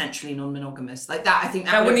 consensually non-monogamous, like that. I think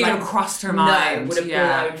that wouldn't even like, crossed her mind. No, would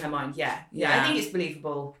have blown her mind. Yeah. I think it's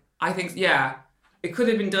believable. I think it could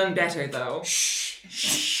have been done better though.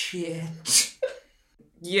 Shit.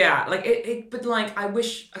 Yeah, like but like I kind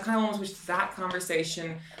of almost wish that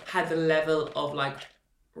conversation had the level of like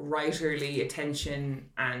writerly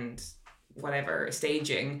attention and whatever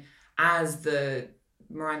staging as the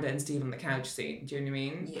Miranda and Steve on the couch scene. Do you know what I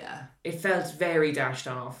mean? Yeah. It felt very dashed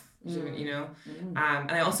off. You know,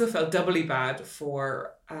 and I also felt doubly bad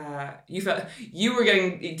for you were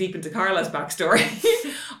getting deep into Carla's backstory.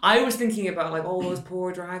 I was thinking about like all those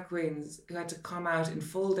poor drag queens who had to come out in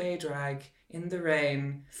full day drag in the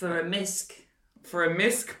rain for a misc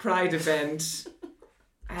Pride event.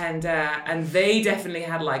 And they definitely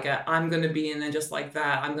had like I'm going to be in and just like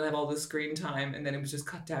that, I'm going to have all the screen time, and then it was just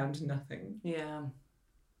cut down to nothing. Yeah.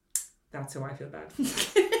 That's who I feel bad for.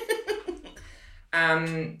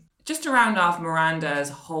 Just to round off Miranda's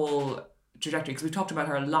whole trajectory, because we've talked about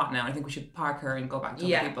her a lot now, I think we should park her and go back to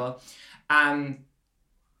other people. I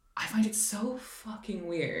find it so fucking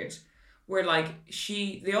weird where like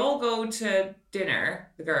they all go to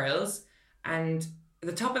dinner, the girls, and at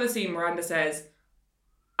the top of the scene, Miranda says,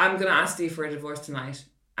 I'm going to ask Steve for a divorce tonight.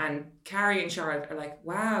 And Carrie and Charlotte are like,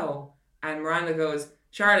 wow. And Miranda goes,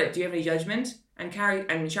 Charlotte, do you have any judgment? And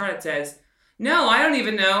Charlotte says, no, I don't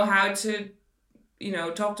even know how to,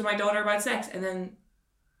 talk to my daughter about sex. And then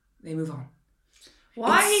they move on.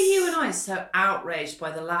 Why are you and I so outraged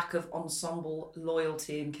by the lack of ensemble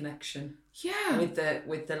loyalty and connection? Yeah. With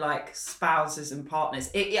the like spouses and partners.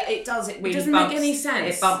 It doesn't make any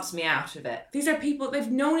sense. It bumps me out of it. These are people, they've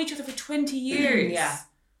known each other for 20 years. Yeah.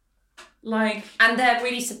 And they're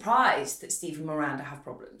really surprised that Steve and Miranda have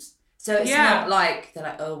problems. So it's not like they're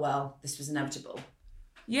like, oh well, this was inevitable.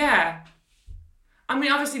 Yeah. I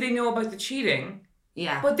mean, obviously they know about the cheating.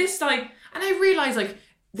 Yeah. But this and I realise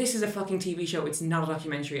this is a fucking TV show. It's not a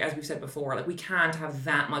documentary, as we've said before. We can't have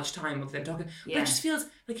that much time of them talking. Yeah. But it just feels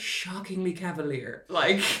shockingly cavalier.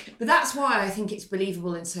 But that's why I think it's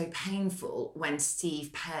believable and so painful when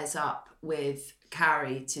Steve pairs up with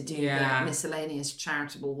Carrie to do the miscellaneous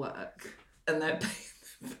charitable work. And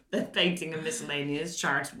they're painting a miscellaneous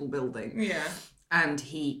charitable building. Yeah. And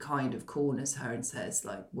he kind of corners her and says,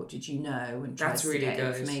 what did you know? And tries really to get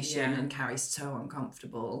good. information. And Carrie's so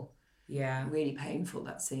uncomfortable. Yeah. Really painful,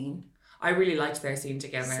 that scene. I really liked their scene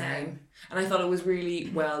together. Same. And I thought it was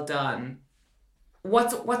really well done.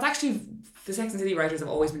 What's actually the Sex and the City writers have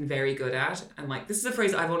always been very good at, and this is a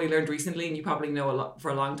phrase I've only learned recently, and you probably know a lot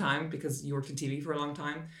for a long time because you worked in TV for a long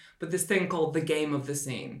time, but this thing called the game of the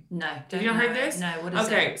scene. No. Have you not heard this? No, what is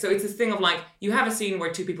it? Okay, so it's this thing of you have a scene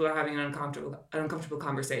where two people are having an uncomfortable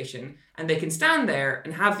conversation, and they can stand there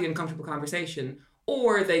and have the uncomfortable conversation,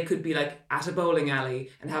 or they could be at a bowling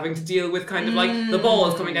alley and having to deal with kind of the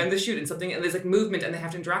balls coming down the chute and something, and there's movement, and they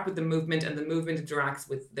have to interact with the movement, and the movement interacts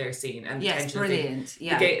with their scene. And yes, brilliant.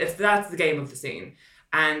 Yeah, that's the game of the scene.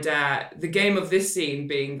 And the game of this scene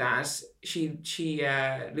being that she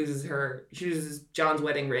loses John's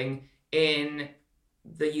wedding ring in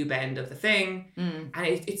the U-bend of the thing, and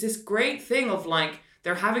it's this great thing of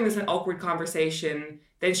they're having this awkward conversation.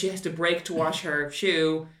 Then she has to break to wash her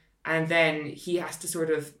shoe. And then he has to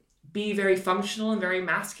sort of be very functional and very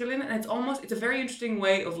masculine. And it's a very interesting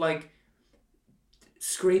way of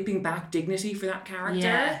scraping back dignity for that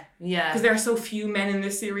character. Yeah. Because there are so few men in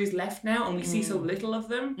this series left now, and we see so little of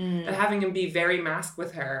them, that having him be very masked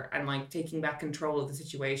with her and taking back control of the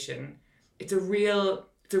situation, it's a real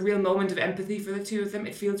moment of empathy for the two of them.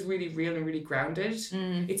 It feels really real and really grounded.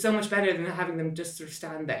 It's so much better than having them just sort of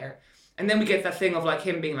stand there. And then we get that thing of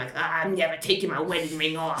him being I'm never taking my wedding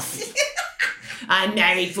ring off. I'm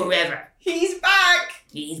married forever. He's back.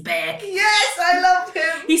 He's back. Yes, I love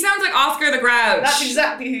him. He sounds like Oscar the Grouch. That's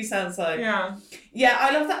exactly who he sounds like. Yeah. Yeah,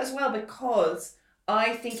 I love that as well because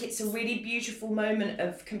I think it's a really beautiful moment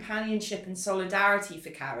of companionship and solidarity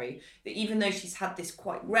for Carrie. That even though she's had this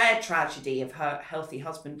quite rare tragedy of her healthy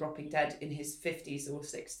husband dropping dead in his 50s or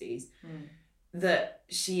 60s, that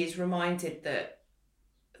she is reminded that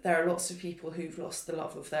there are lots of people who've lost the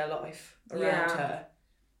love of their life around her.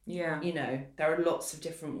 Yeah. There are lots of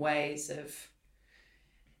different ways of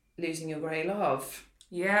losing your grey love.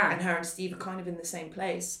 Yeah. And her and Steve are kind of in the same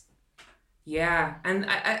place. Yeah. And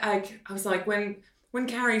I was when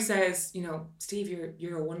Carrie says, Steve,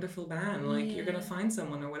 you're a wonderful man. You're going to find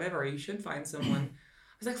someone or whatever. Or you should find someone.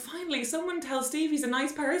 I was finally, someone tells Steve he's a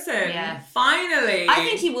nice person. Yeah. Finally. I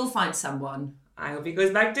think he will find someone. I hope he goes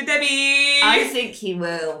back to Debbie. I think he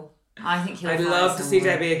will. I'd love to see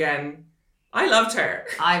Debbie again. I loved her.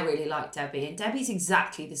 I really like Debbie. And Debbie's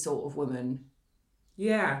exactly the sort of woman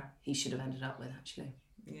he should have ended up with, actually.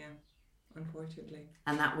 Yeah, unfortunately.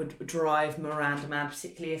 And that would drive Miranda mad,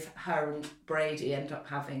 particularly if her and Brady end up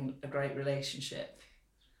having a great relationship.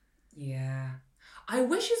 Yeah. I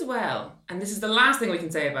wish as well, and this is the last thing we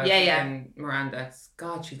can say about Miranda.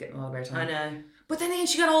 God, she's getting a lot of airtime. I know. But then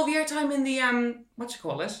she got all the airtime in the,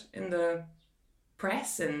 in the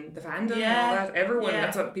press and the fandom and all that. Everyone,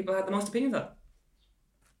 that's what people had the most opinions of.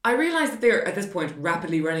 I realise that they're, at this point,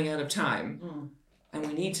 rapidly running out of time. And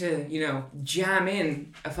we need to, jam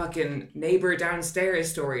in a fucking neighbour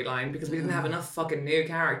downstairs storyline because we didn't have enough fucking new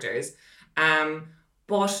characters.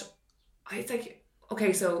 But it's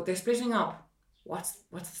okay, so they're splitting up. What's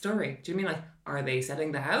the story? Do you mean are they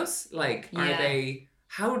selling the house? Are they...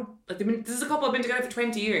 How, this is a couple have been together for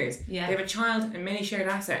 20 years. Yeah. They have a child and many shared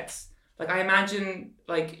assets. I imagine,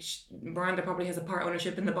 Miranda probably has a part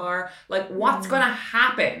ownership in the bar. What's going to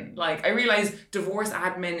happen? I realize divorce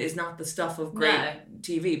admin is not the stuff of great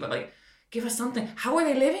TV, but, give us something. How are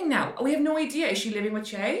they living now? We have no idea. Is she living with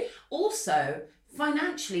Che? Also,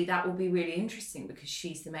 financially, that will be really interesting because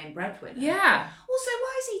she's the main breadwinner. Yeah. Also,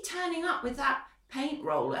 why is he turning up with that paint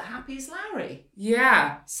roll at Happy as Larry.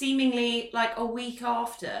 Yeah. Seemingly like a week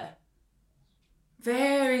after.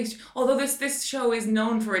 Very. Although this show is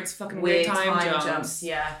known for its fucking weird time jumps.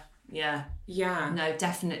 Yeah. Yeah. Yeah. No,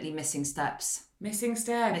 definitely missing steps. Missing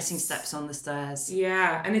steps. Missing steps on the stairs.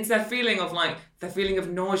 Yeah, and it's that feeling of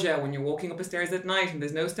nausea when you're walking up a stairs at night and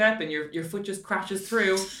there's no step and your foot just crashes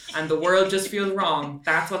through and the world just feels wrong.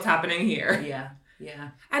 That's what's happening here. Yeah, yeah.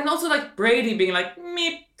 And also like Brady being like,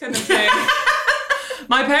 meep, kind of thing.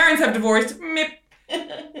 My parents have divorced, meep.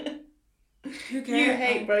 Who cares? You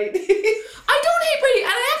hate Brady. I don't hate Brady,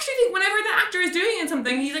 and I actually think whenever the actor is doing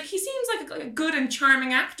something, he seems like a good and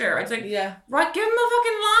charming actor. It's like, yeah, right, give him a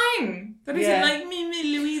fucking line. That isn't like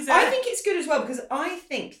me, Louisa. I think it's good as well because I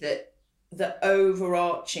think that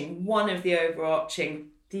one of the overarching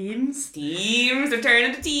themes they're turning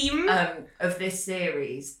into team of this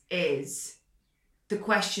series is the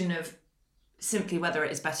question of simply whether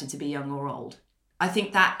it is better to be young or old. I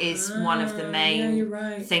think that is one of the main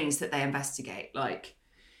things that they investigate, like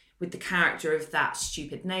with the character of that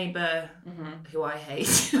stupid neighbour, who I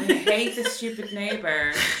hate. I hate the stupid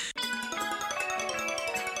neighbour.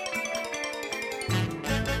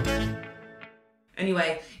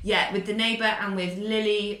 Anyway, yeah, with the neighbour and with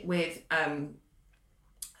Lily, with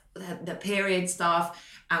the period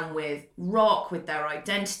stuff, and with Rock, with their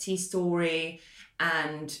identity story,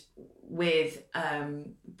 and with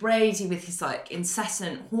Brady, with his like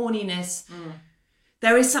incessant horniness.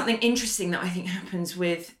 There is something interesting that I think happens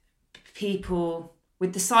with people,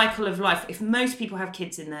 with the cycle of life. If most people have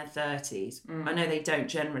kids in their 30s, I know they don't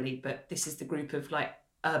generally, but this is the group of like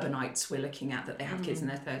urbanites we're looking at that they have kids in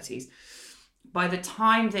their 30s. By the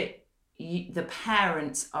time that the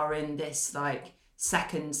parents are in this like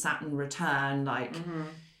second Saturn return, like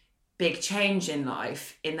big change in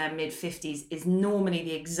life in their mid-50s is normally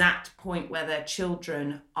the exact point where their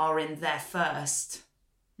children are in their first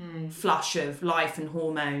flush of life and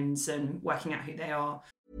hormones and working out who they are.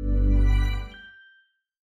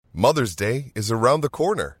 Mother's Day is around the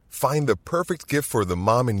corner. Find the perfect gift for the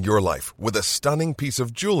mom in your life with a stunning piece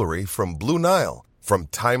of jewelry from Blue Nile. From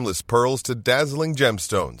timeless pearls to dazzling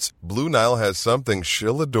gemstones, Blue Nile has something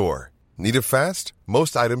she'll adore. Need it fast?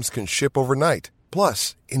 Most items can ship overnight.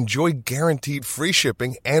 Plus, enjoy guaranteed free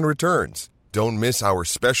shipping and returns. Don't miss our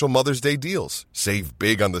special Mother's Day deals. Save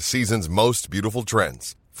big on the season's most beautiful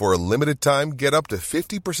trends. For a limited time, get up to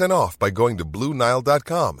 50% off by going to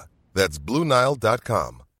BlueNile.com. That's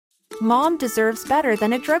BlueNile.com. Mom deserves better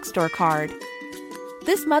than a drugstore card.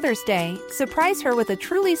 This Mother's Day, surprise her with a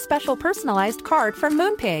truly special personalized card from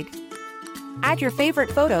Moonpig. Add your favorite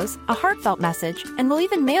photos, a heartfelt message, and we'll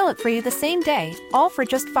even mail it for you the same day, all for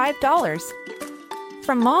just $5.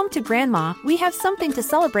 From mom to grandma, we have something to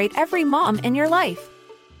celebrate every mom in your life.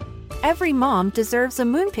 Every mom deserves a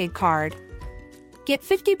Moonpig card. Get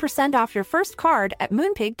 50% off your first card at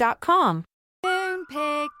Moonpig.com.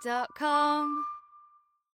 Moonpig.com.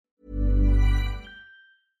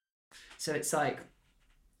 So it's like,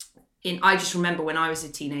 I just remember when I was a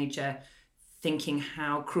teenager thinking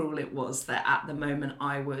how cruel it was that at the moment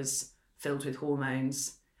I was filled with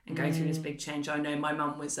hormones and going through this big change. I know my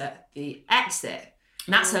mum was at the exit.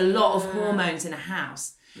 And that's a lot of hormones in a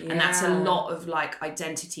house. And that's a lot of like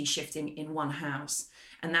identity shifting in one house.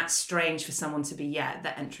 And that's strange for someone to be at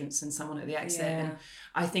the entrance and someone at the exit. And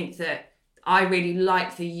I think that I really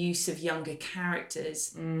like the use of younger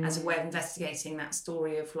characters as a way of investigating that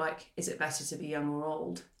story of like, is it better to be young or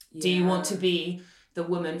old? Do you want to be the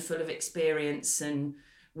woman full of experience and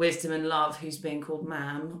wisdom and love who's being called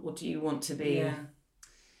ma'am? Or do you want to be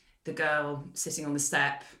the girl sitting on the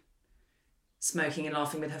step smoking and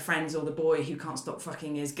laughing with her friends, or the boy who can't stop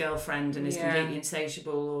fucking his girlfriend and is completely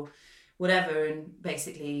insatiable, or whatever? And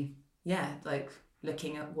basically, like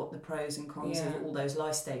looking at what the pros and cons of all those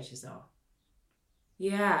life stages are.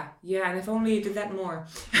 Yeah, and if only you did that more.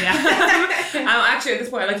 Actually, at this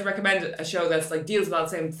point, I'd like to recommend a show that's like deals with all the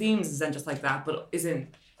same themes as then Just Like That, but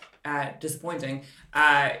isn't disappointing.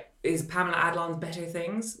 Is Pamela Adlon's Better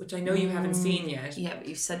Things, which I know you haven't seen yet. Yeah, but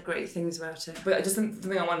you've said great things about it. But just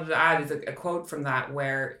something I wanted to add is a quote from that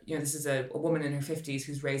where, you know, this is a woman in her 50s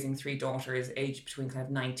who's raising 3 daughters, aged between kind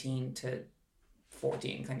of 19 to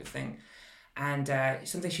 14 kind of thing. And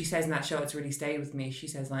something she says in that show, it's really stayed with me. She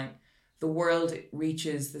says, like, the world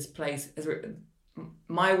reaches this place,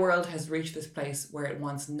 my world has reached this place where it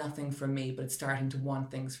wants nothing from me, but it's starting to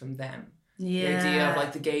want things from them. The idea of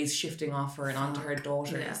like the gaze shifting off her and onto her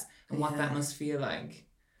daughters and what that must feel like.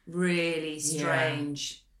 Really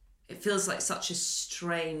strange. It feels like such a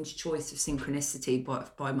strange choice of synchronicity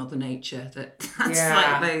by Mother Nature that's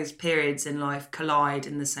like those periods in life collide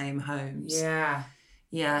in the same homes. Yeah.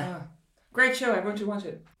 Great show, everyone should watch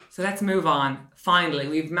it. So let's move on. Finally,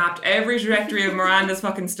 we've mapped every trajectory of Miranda's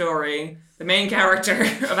fucking story. The main character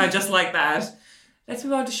of And Just Like That. Let's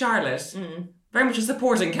move on to Charlotte. Very much a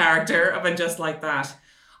supporting character of And Just Like That.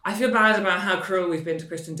 I feel bad about how cruel we've been to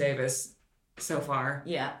Kristen Davis so far.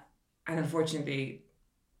 Yeah. And unfortunately...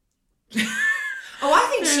 Oh, I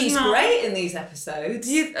think she's great in these episodes.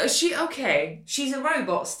 Okay. She's a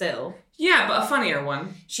robot still. Yeah, but a funnier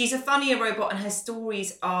one. She's a funnier robot, and her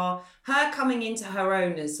stories are her coming into her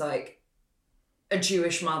own as like a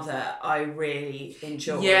Jewish mother. I really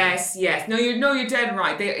enjoy. Yes. No, you're dead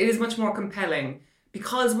right. It is much more compelling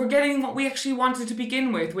because we're getting what we actually wanted to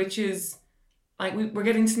begin with, which is like we're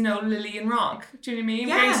getting to know Lillian Rock. Do you know what I mean?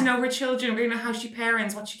 Yeah. We're getting to know her children. We're getting to know how she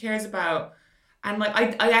parents, what she cares about. And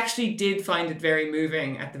like I actually did find it very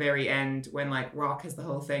moving at the very end when like Rock has the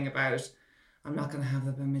whole thing about I'm not gonna have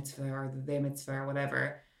the bar mitzvah or the day mitzvah or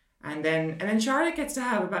whatever. And then Charlotte gets to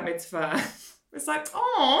have a bat mitzvah. It's like,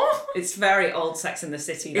 oh, it's very old Sex in the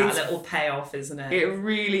City, that little payoff, isn't it? It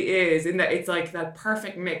really is, in that it's like that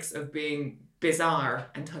perfect mix of being bizarre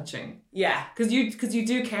and touching. Yeah. Because you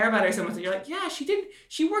do care about her so much that you're like, yeah,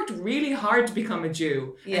 she worked really hard to become a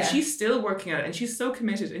Jew. Yeah. And she's still working on it and she's so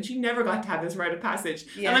committed and she never got to have this rite of passage.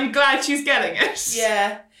 Yeah. And I'm glad she's getting it.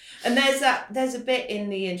 Yeah. And there's a bit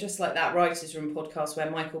in the And Just Like That Writers Room podcast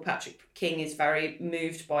where Michael Patrick King is very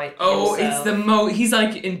moved by Oh, himself. it's he's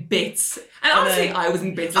like in bits. And honestly, I was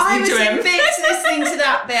in bits listening to him. I was in bits listening to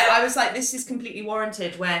that bit. I was like, this is completely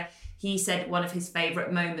warranted, where he said one of his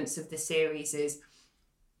favourite moments of the series is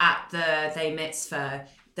at the Day Mitzvah,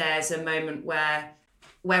 there's a moment where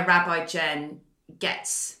Rabbi Jen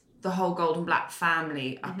gets the whole Golden Black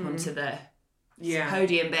family up onto the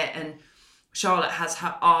podium bit, and Charlotte has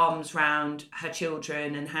her arms round her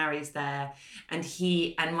children and Harry's there, and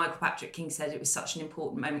Michael Patrick King said it was such an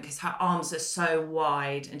important moment because her arms are so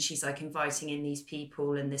wide and she's like inviting in these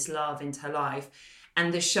people and this love into her life.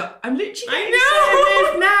 And the shot, I'm literally getting so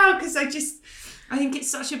moved now because I think it's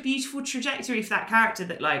such a beautiful trajectory for that character,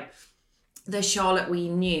 that like the Charlotte we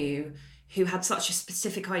knew who had such a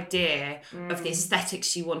specific idea of the aesthetics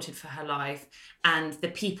she wanted for her life and the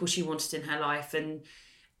people she wanted in her life and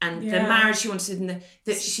the marriage she wanted, and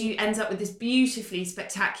that she ends up with this beautifully,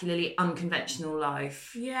 spectacularly unconventional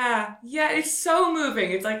life. Yeah, it's so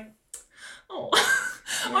moving. It's like, oh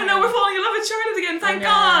no, we're falling in love with Charlotte again, thank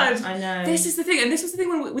God. I know. This is the thing, and this was the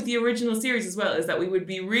thing with the original series as well, is that we would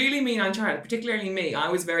be really mean on Charlotte, particularly me. I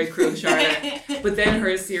was very cruel to Charlotte, but then her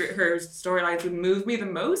storylines would move me the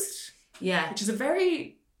most. Yeah. Which is a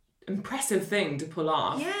very impressive thing to pull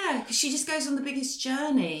off. Yeah, because she just goes on the biggest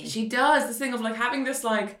journey. She does, this thing of like having this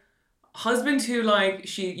like husband who like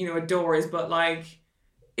she adores, but like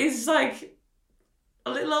is like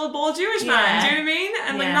a little old bald Jewish man, do you know what I mean?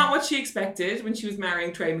 And like not what she expected when she was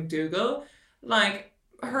marrying Trey McDougal. Like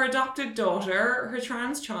her adopted daughter, her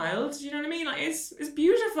trans child, do you know what I mean? Like it's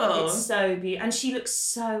beautiful. It's so beautiful. And she looks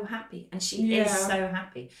so happy. And she is so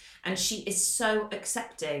happy. And she is so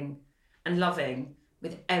accepting and loving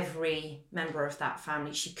with every member of that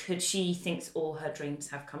family. She thinks all her dreams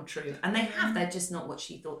have come true. And they have, they're just not what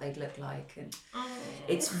she thought they'd look like. And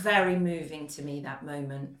it's very moving to me, that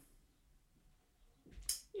moment.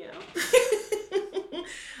 Yeah.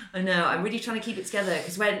 I know, I'm really trying to keep it together,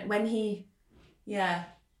 because when he,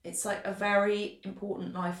 it's like a very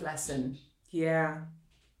important life lesson. Yeah.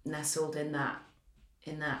 Nestled in that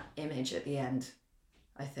image at the end,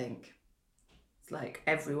 I think. It's like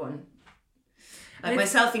everyone, like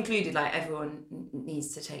myself included, like everyone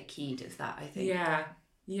needs to take heed of that, I think. Yeah,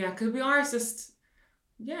 because we are just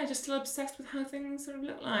still obsessed with how things sort of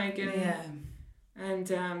look like,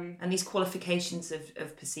 and these qualifications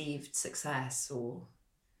of perceived success, or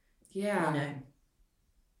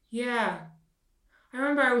I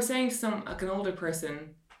remember I was saying to an older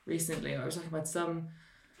person recently, I was talking about some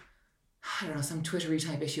Twittery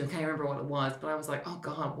type issue. I can't remember what it was, but I was like, oh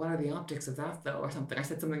God, what are the optics of that though? Or something. I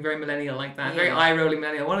said something very millennial like that, very eye-rolling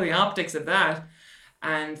millennial. What are the optics of that?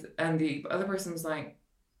 And the other person was like,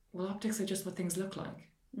 well, optics are just what things look like.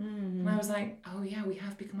 And I was like, oh yeah, we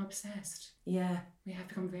have become obsessed. Yeah. We have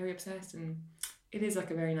become very obsessed, and it is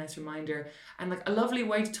like a very nice reminder and like a lovely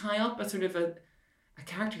way to tie up a sort of a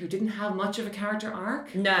character who didn't have much of a character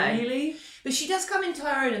arc. No. Really. But she does come into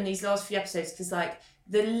her own in these last few episodes, because like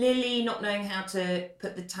the Lily not knowing how to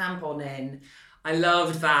put the tampon in. I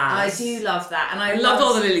loved that. I do love that. And I loved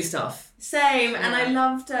all the Lily stuff. Same. Yeah. And I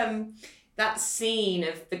loved that scene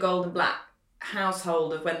of the Golden Black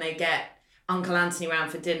household of when they get Uncle Anthony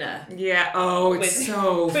round for dinner. Yeah, it's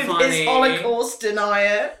so funny. With his Holocaust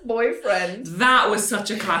denier boyfriend. That was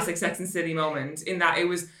such a classic Sex and the City moment, in that it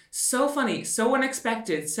was So funny, so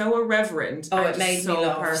unexpected, so irreverent. Oh, and it made just me so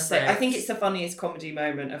laugh. perfect. So, I think it's the funniest comedy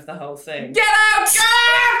moment of the whole thing. Get out! Get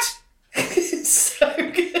out! It's so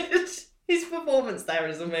good. His performance there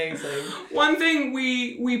is amazing. One thing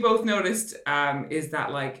we both noticed is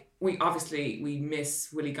that like we miss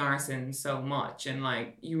Willie Garson so much, and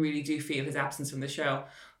like you really do feel his absence from the show,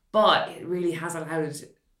 but it really has allowed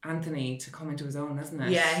Anthony to come into his own, hasn't it?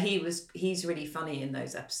 Yeah, he's really funny in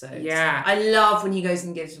those episodes. Yeah. I love when he goes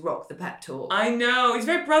and gives Rock the pep talk. I know, he's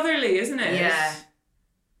very brotherly, isn't it? Yeah.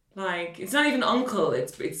 Like it's not even uncle;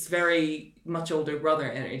 it's very much older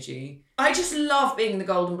brother energy. I just love being in the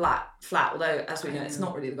Golden Black flat, although, as we know, it's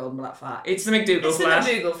not really the Golden Black flat. It's the McDougal flat. It's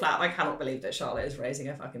the McDougal flat. I cannot believe that Charlotte is raising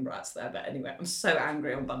her fucking brats there. But anyway, I'm so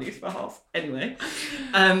angry on Bunny's behalf. Anyway.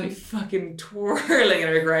 Fucking twirling in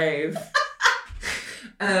her grave.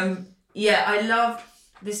 Yeah, I love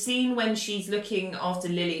the scene when she's looking after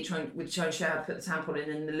Lily, trying to show her how to put the tampon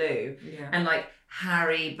in the loo. Yeah. And like,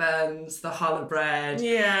 Harry burns the challah bread.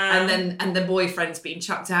 Yeah. And the boyfriend's being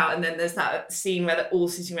chucked out, and then there's that scene where they're all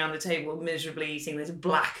sitting around the table miserably eating this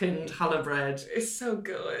blackened challah bread. It's so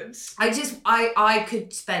good. I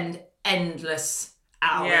could spend endless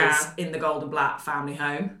hours in the Golden Black family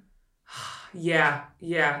home. Yeah.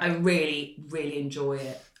 I really, really enjoy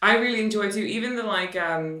it. I really enjoy it too. Even the like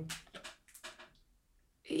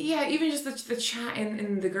even just the chat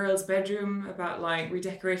in the girls' bedroom about like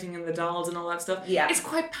redecorating and the dolls and all that stuff. Yeah. It's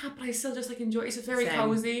quite pap, but I still just like enjoy it. It's very Same.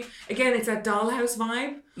 cozy. Again, it's that dollhouse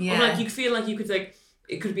vibe. Yeah. Of, like you feel like you could like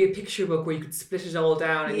it could be a picture book where you could split it all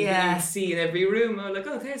down and you could see in every room,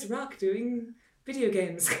 there's Rock doing video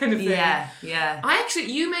games kind of thing. Yeah.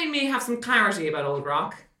 You made me have some clarity about old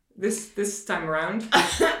Rock this time around.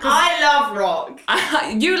 I love Rock.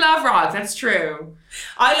 You love Rock, that's true.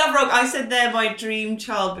 I love Rock. I said they're my dream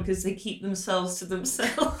child because they keep themselves to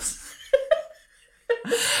themselves. The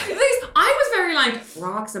thing is, I was very like,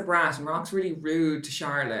 Rock's a brat and Rock's really rude to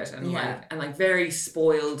Charlotte and like very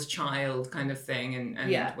spoiled child kind of thing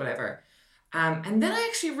and whatever. And then I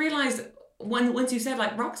actually realised once you said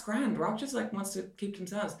like Rock's grand, Rock just like wants to keep to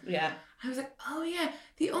themselves. Yeah. I was like, oh yeah,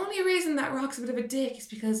 the only reason that Rock's a bit of a dick is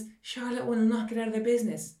because Charlotte will knock it out of their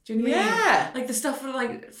business. Do you know what I mean? Yeah. Like the stuff with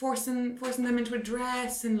like forcing them into a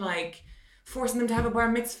dress and like forcing them to have a bar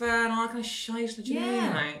mitzvah and all that kind of shite. Do you know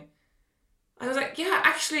what I mean? I was like, yeah,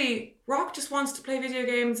 actually, Rock just wants to play video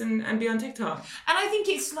games and be on TikTok. And I think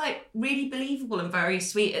it's like really believable and very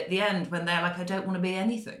sweet at the end when they're like, I don't want to be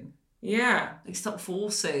anything. Yeah. Like stop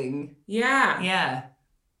forcing. Yeah. Yeah.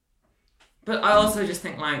 But I also just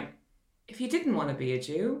think like, if you didn't want to be a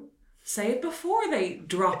Jew, say it before they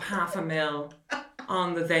drop $500,000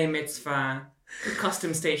 on the day mitzvah, with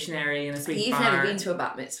custom stationery and a sweet You've bar. never been to a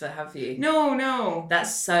bat mitzvah, have you? No.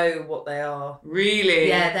 That's so what they are. Really?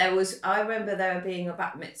 Yeah, I remember there being a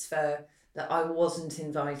bat mitzvah that I wasn't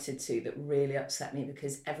invited to that really upset me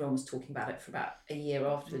because everyone was talking about it for about a year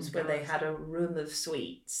afterwards, where they had a room of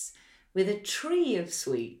sweets with a tree of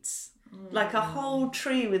sweets. Like a whole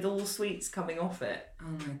tree with all sweets coming off it.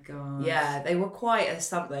 Oh my God. Yeah, they were quite a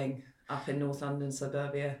something up in North London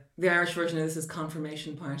suburbia. The Irish version of this is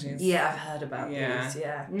confirmation parties. Yeah, I've heard about these,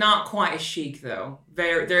 yeah. Not quite as chic though.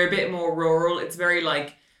 They're a bit more rural. It's very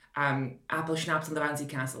like apple schnapps on the bouncy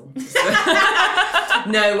castle.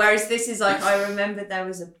 No, whereas this is like, I remember there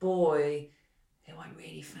was a boy who I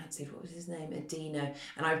really fancied. What was his name? Adino.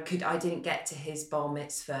 And I didn't get to his bar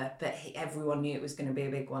mitzvah, but everyone knew it was going to be a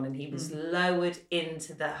big one, and he was lowered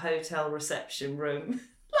into the hotel reception room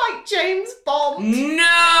like James Bond.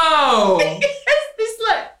 No! Yes, this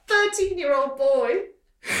like 13-year-old boy.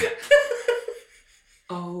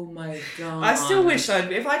 Oh my God. I still wish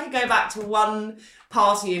if I could go back to one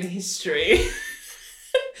party in history.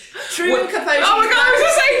 Truman Capote. Oh my God, I was going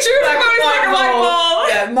to say Truman Capote's Black and White Ball.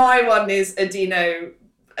 Yeah, my one is Adino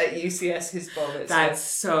at UCS, his ball. That's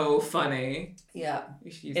so funny. Yeah.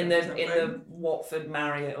 We should use In that for the something. Watford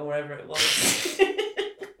Marriott or wherever it was.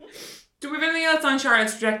 Do we have anything else on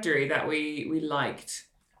Charlotte's trajectory that we liked?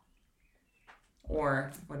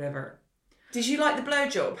 Or whatever? Did you like the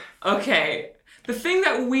blowjob? Okay. The thing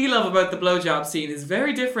that we love about the blowjob scene is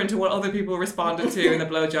very different to what other people responded to in the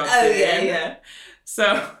blowjob scene. Oh, yeah.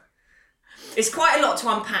 So... It's quite a lot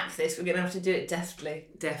to unpack this. We're going to have to do it deftly.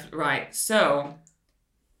 Right. So,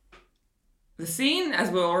 the scene, as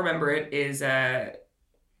we'll all remember it, is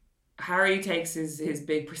Harry takes his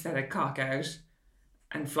big prosthetic cock out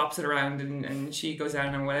and flops it around and she goes down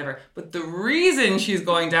on him or whatever. But the reason she's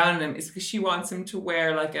going down on him is because she wants him to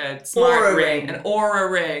wear like a smart ring, an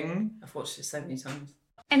Aura ring. I've watched it so many times.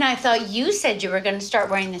 And I thought you said you were going to start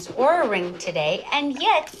wearing this Aura ring today, and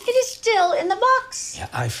yet it is still in the box. Yeah,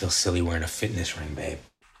 I feel silly wearing a fitness ring, babe.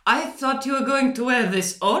 I thought you were going to wear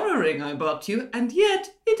this Aura ring I bought you, and yet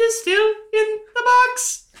it is still in the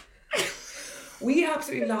box. We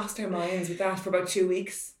absolutely lost our minds with that for about 2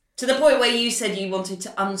 weeks. To the point where you said you wanted to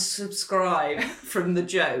unsubscribe from the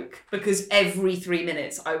joke because every 3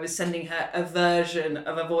 minutes I was sending her a version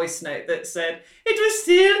of a voice note that said, it was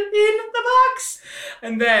still in the box.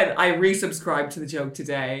 And then I resubscribed to the joke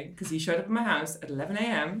today because he showed up at my house at 11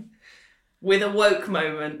 a.m. With a woke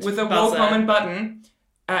moment. with a woke moment button.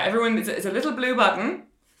 Everyone, it's a little blue button,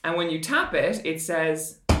 and when you tap it, it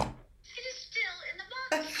says, "It is still in the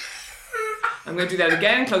box." I'm going to do that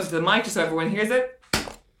again, closer to the mic, just so everyone hears it. It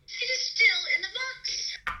is still in the box.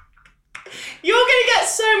 You're going to get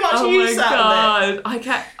so much use out of it. Oh my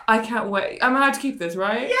god! I can't wait. I'm allowed to keep this,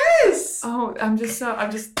 right? Yes. Oh, I'm just. It is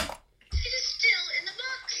still in the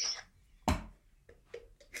box.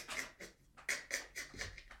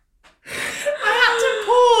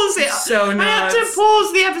 Pause it. So I had to nuts.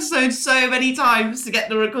 pause the episode so many times to get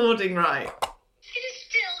the recording right. It is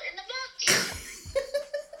still in the box.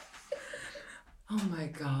 Oh my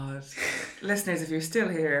god. Listeners, if you're still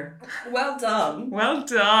here, Well done. well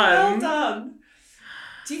done. Well done.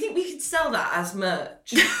 Do you think we could sell that as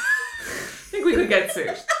merch? I think we could get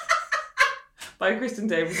sued. By Kristen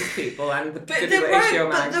Davis' people and the HBO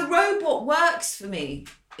Max. But the robot works for me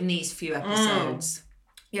in these few episodes.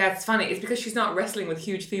 Yeah, it's funny. It's because she's not wrestling with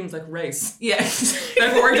huge themes like race. Yeah.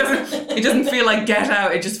 Therefore, it doesn't feel like Get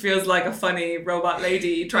Out. It just feels like a funny robot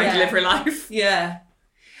lady trying to live her life. Yeah.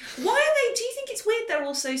 Why are they? Do you think it's weird they're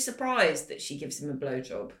all so surprised that she gives him a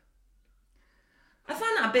blowjob? I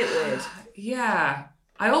find that a bit weird. Yeah.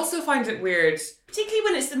 I also find it weird. Particularly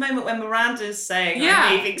when it's the moment when Miranda's saying, Yeah.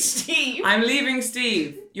 I'm leaving Steve. I'm leaving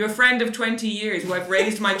Steve, your friend of 20 years who I've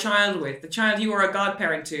raised my child with, the child you are a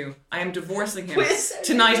godparent to. I am divorcing him.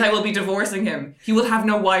 Tonight I will be divorcing him. He will have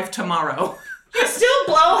no wife tomorrow. You still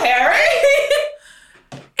blow Harry?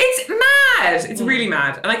 It's mad. It's really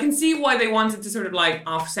mad. And I can see why they wanted to sort of like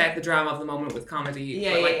offset the drama of the moment with comedy.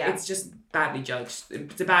 Yeah, but like, yeah. it's just badly judged.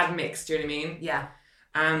 It's a bad mix, do you know what I mean? Yeah.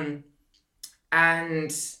 And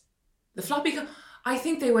the floppy... I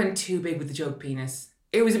think they went too big with the joke penis.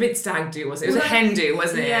 It was a bit stag do, wasn't it? It was a hen do,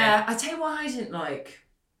 wasn't it? Yeah. I tell you why I didn't like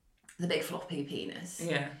the big floppy penis.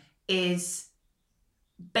 Yeah. Is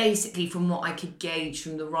basically from what I could gauge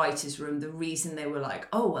from the writer's room, the reason they were like,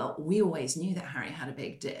 oh, well, we always knew that Harry had a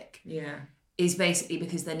big dick. Yeah. Is basically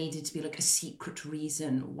because there needed to be like a secret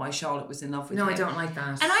reason why Charlotte was in love with him. No, I don't like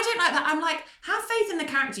that. And I don't like that. I'm like, have faith in the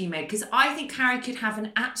character you made, because I think Harry could have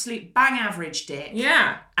an absolute bang average dick.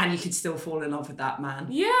 Yeah. And you could still fall in love with that man.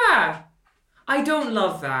 Yeah. I don't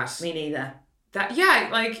love that. Me neither. That yeah,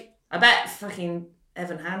 like I bet fucking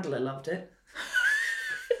Evan Handler loved it.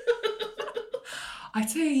 I'd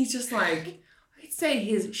say he's just like I'd say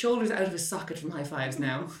his shoulders out of his socket from high fives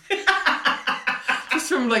now. Just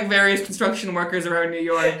from like various construction workers around New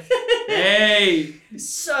York. Hey.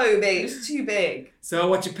 So big. It's too big. So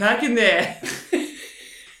what you packing there?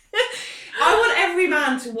 I want every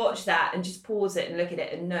man to watch that and just pause it and look at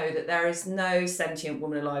it and know that there is no sentient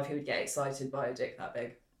woman alive who would get excited by a dick that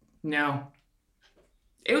big. No.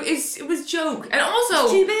 It was joke. And also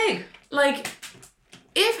It's too big. like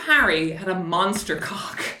if Harry had a monster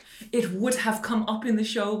cock, it would have come up in the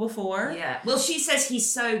show before. Yeah. Well, she says he's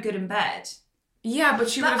so good in bed. Yeah, but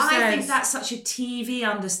she would But have said I think that's such a TV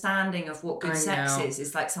understanding of what good I sex know. is.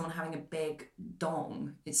 It's like someone having a big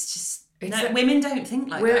dong. It's just... It's no, a- women don't think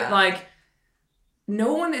like we're that. like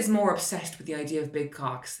no one is more obsessed with the idea of big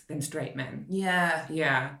cocks than straight men. Yeah.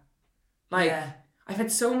 Yeah. Like Yeah. I've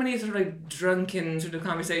had so many sort of like drunken sort of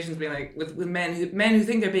conversations being like with men who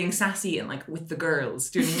think they're being sassy and like with the girls.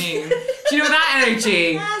 Do you know what I mean? Do you know that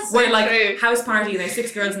energy? That's Where so like true. house party and there's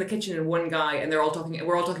 6 girls in the kitchen and one guy and we're all talking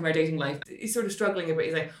about dating life. He's sort of struggling a bit.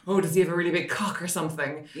 He's like, oh, does he have a really big cock or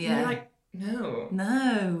something? Yeah. And you're like, no.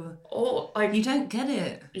 No. Oh, like You don't get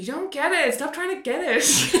it. you don't get it. Stop trying to get it.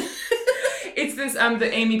 It's this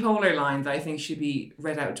the Amy Poehler line that I think should be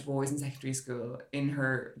read out to boys in secondary school in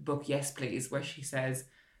her book Yes Please, where she says,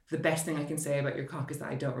 the best thing I can say about your cock is that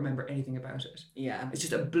I don't remember anything about it. Yeah. It's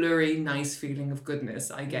just a blurry, nice feeling of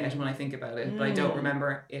goodness I get when I think about it, but I don't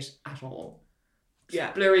remember it at all.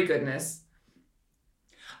 Yeah. Blurry goodness.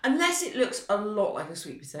 Unless it looks a lot like a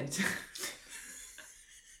sweet potato.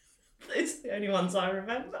 It's the only ones I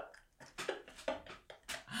remember.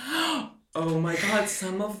 Oh my god,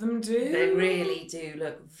 some of them do. They really do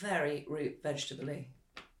look very root vegetable-y.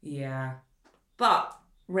 Yeah. But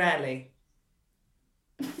rarely.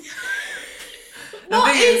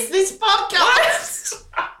 What is this podcast?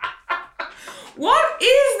 What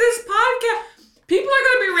is this podcast? People are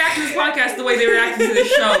going to be reacting to this podcast the way they reacted to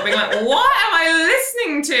this show, being like, what am I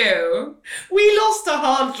listening to? We lost a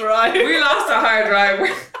hard drive. We lost a hard drive.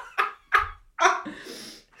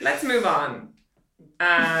 Let's move on.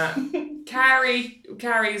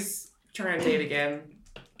 Carrie's trying to date again.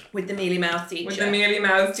 With the mealy mouth teacher. With the mealy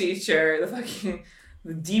mouth teacher.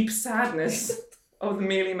 The deep sadness of the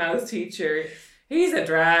mealy mouth teacher. He's a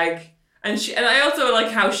drag. And I also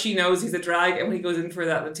like how she knows he's a drag, and when he goes in for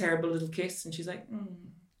that terrible little kiss, and she's like,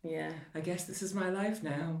 yeah, I guess this is my life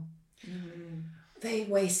now. They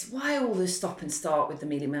waste. Why all this stop and start with the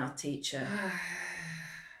mealy mouth teacher?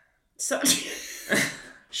 Such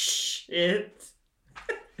shit.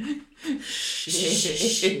 Shit.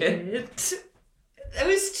 There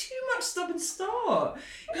was too much stop and start.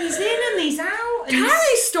 He's in and he's out. And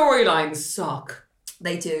Carrie's storylines suck.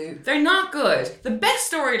 They do. They're not good. The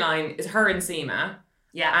best storyline is her and Seema.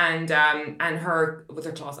 Yeah. And her with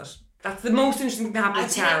her closet. That's the most interesting thing that happened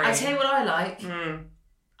to Carrie. I tell you what I like. I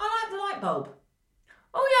like the light bulb.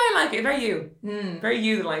 Oh yeah, I like it. Very you. Very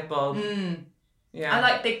you, the light bulb. Yeah. I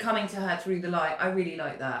like Big coming to her through the light. I really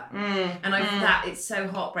like that. And that it's so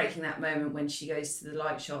heartbreaking, that moment when she goes to the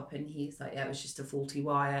light shop and he's like, yeah, it was just a faulty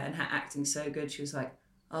wire, and her acting so good. She was like,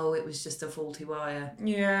 oh, it was just a faulty wire.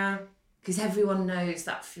 Yeah. Because everyone knows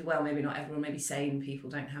that, well, maybe not everyone, maybe sane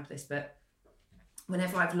people don't have this, but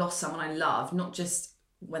whenever I've lost someone I love, not just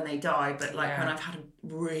when they die, but like when I've had a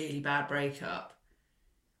really bad breakup,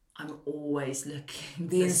 I'm always looking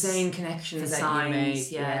the insane connections that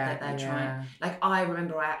signs, you make. that they're trying. Like, I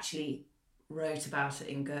remember I actually wrote about it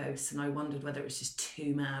in Ghosts, and I wondered whether it was just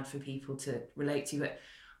too mad for people to relate to. But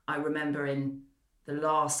I remember in the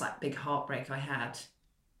last like big heartbreak I had,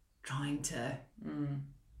 trying to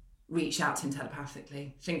reach out to him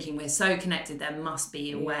telepathically, thinking we're so connected, there must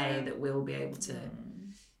be a way that we'll be able to.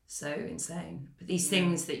 So insane. But these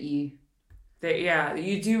things that you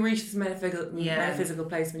do reach this metaphysical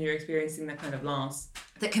place when you're experiencing that kind of loss.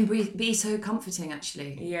 That can be so comforting,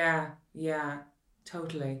 actually. Yeah,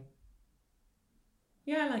 totally.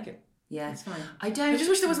 Yeah, I like it. Yeah. It's fine. I just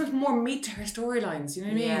wish there was much more meat to her storylines, you know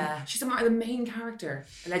what I mean? Yeah. She's the main character,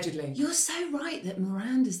 allegedly. You're so right that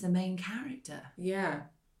Miranda's the main character. Yeah.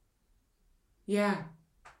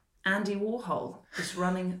 Andy Warhol is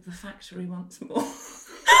running the factory once more.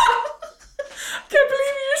 Can't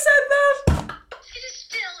believe you just said that. It is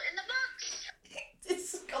still in the box.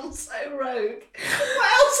 It's gone so rogue.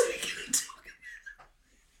 What else are we going to talk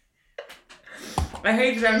about? I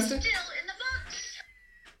hate it, Amster. Still in the box.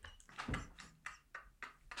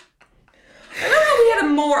 I don't know we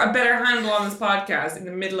had a better handle on this podcast in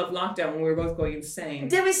the middle of lockdown when we were both going insane.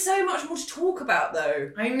 There was so much more to talk about,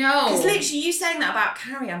 though. I know. Because literally, you saying that about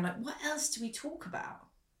Carrie, I'm like, what else do we talk about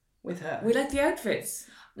with her? We like the outfits.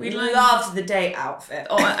 We loved the date outfit.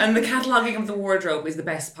 Oh, and the cataloguing of the wardrobe is the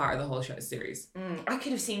best part of the whole show series. I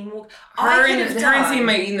could have seen more. Her and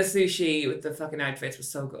Seema eating the sushi with the fucking outfits was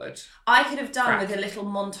so good. I could have done with a little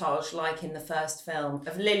montage like in the first film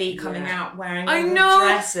of Lily coming out wearing all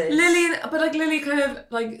dresses. Lily kind of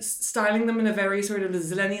like styling them in a very sort of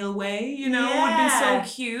zillennial way, you know, would be so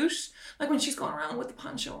cute. Like when she's going around with the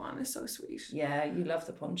poncho on, it's so sweet. Yeah, you love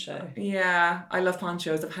the poncho. Yeah, I love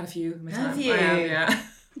ponchos. I've had a few in my time. Have you? I have, yeah.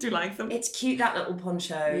 Do you like them? It's cute, that little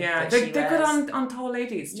poncho. Yeah, they're good on tall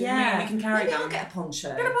ladies. Do you know what I mean? We can carry them. I'll get a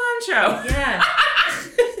poncho. Get a poncho. Yeah.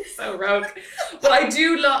 So rogue. But I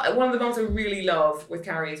do love, one of the moments I really love with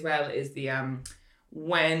Carrie as well is the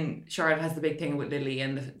when Charlotte has the big thing with Lily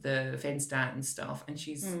and the Finsta and stuff, and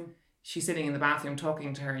she's sitting in the bathroom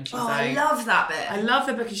talking to her, and she's like, I love that bit. I love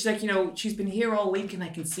that because she's like, you know, she's been here all week and I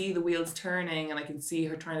can see the wheels turning and I can see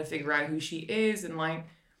her trying to figure out who she is, and like,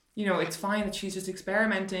 you know, it's fine that she's just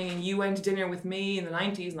experimenting, and you went to dinner with me in the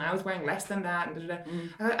 90s and I was wearing less than that, and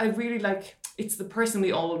I really like, it's the person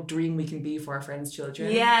we all dream we can be for our friends'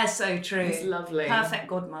 children. Yeah, so true. It's lovely. Perfect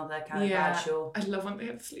godmother, Carrie Bradshaw. I love when they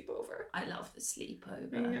have the sleepover. I love the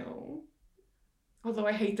sleepover. I know. Although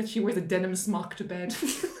I hate that she wears a denim smock to bed.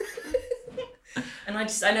 And I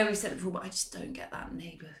know we've said it before, but I just don't get that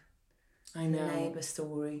neighbour. I know. The neighbour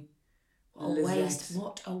story. What a waste.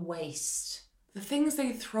 What a waste. The things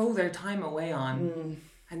they throw their time away on.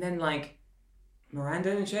 And then like,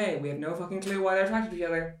 Miranda and Shay, we have no fucking clue why they're attracted to each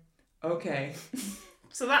other. Okay.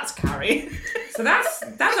 So that's Carrie. So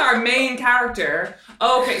that's our main character.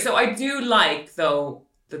 Okay, so I do like, though,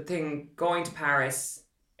 the thing going to Paris,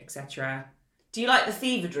 etc. Do you like the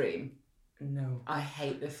fever dream? No. I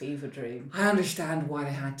hate the fever dream. I understand why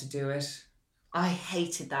they had to do it. I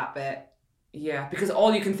hated that bit. Yeah, because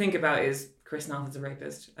all you can think about is Chris Noth is a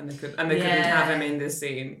rapist, and they couldn't have him in this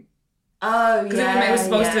scene. Oh, Because yeah. it was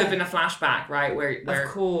supposed to have been a flashback, right? Where Of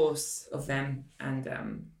course. of them,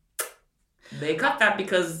 and they cut that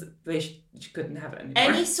because they couldn't have it anymore.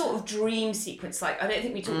 Any sort of dream sequence, like, I don't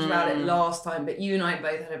think we talked about it last time, but you and I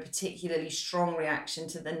both had a particularly strong reaction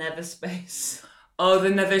to the nether space. Oh, the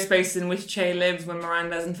nether space in which Che lives when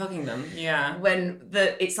Miranda isn't fucking them. Yeah. When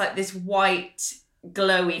it's like this white,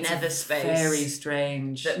 glowy nether space. Very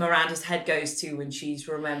strange. That Miranda's head goes to when she's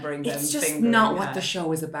remembering them. It's just fingering not her. what the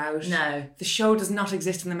show is about. No. The show does not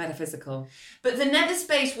exist in the metaphysical. But the nether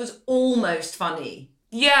space was almost funny.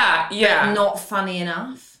 Yeah, yeah. But not funny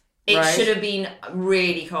enough. It Right. should have been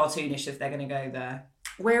really cartoonish if they're going to go there.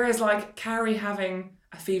 Whereas, like, Carrie having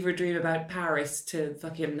a fever dream about Paris to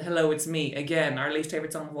fucking Hello, It's Me, again, our least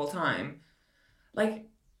favourite song of all time. Like,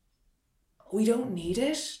 we don't need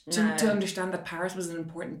it to understand that Paris was an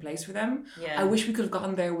important place for them. Yeah. I wish we could have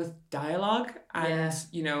gotten there with dialogue and, Yeah.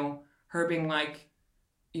 you know, her being like,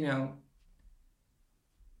 you know,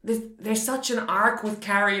 there's such an arc with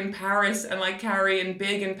Carrie in Paris and like Carrie and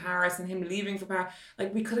Big in Paris and him leaving for Paris.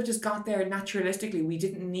 Like, we could have just got there naturalistically. We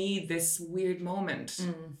didn't need this weird moment.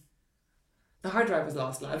 The hard drive was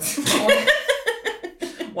lost, lads.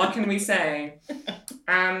 What can we say?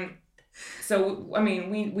 So, I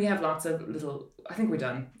mean, we have lots of little... I think we're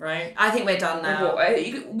done, right? I think we're done now.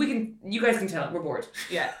 You guys can tell, we're bored.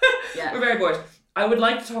 Yeah. Yeah. We're very bored. I would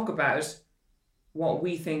like to talk about what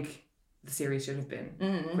we think the series should have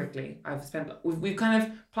been, quickly. We've kind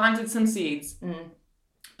of planted some seeds,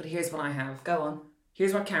 but here's what I have. Go on.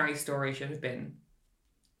 Here's what Carrie's story should have been.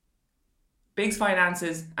 Big's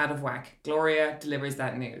finances out of whack. Gloria delivers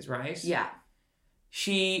that news, right? Yeah.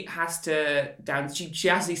 She has to she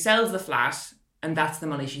actually sells the flat, and that's the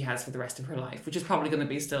money she has for the rest of her life, which is probably going to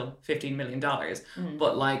be still $15 million.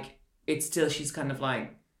 But like, it's still, she's kind of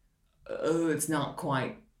like, oh, it's not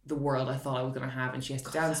quite the world I thought I was going to have, and she has to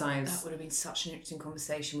downsize. That would have been such an interesting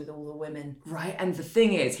conversation with all the women. Right, and the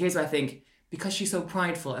thing is, here's what I think, because she's so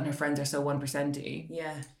prideful and her friends are so 1%y,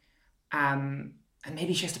 Yeah. and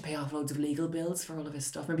maybe she has to pay off loads of legal bills for all of his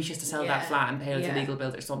stuff. Maybe she has to sell Yeah. that flat and pay loads of Yeah. legal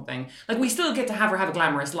bills or something. Like, we still get to have her have a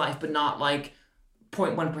glamorous life, but not like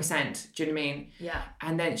 0.1%. Do you know what I mean? Yeah.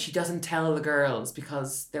 And then she doesn't tell the girls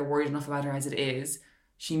because they're worried enough about her as it is.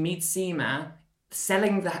 She meets Seema.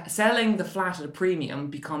 Selling the flat at a premium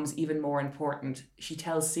becomes even more important. She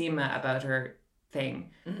tells Seema about her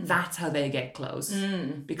thing. That's how they get close.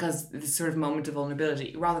 Because this sort of moment of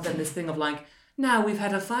vulnerability, rather than this thing of like, now we've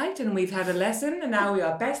had a fight and we've had a lesson and now we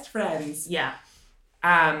are best friends. Yeah.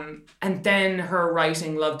 And then her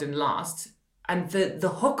writing Loved and Lost, and the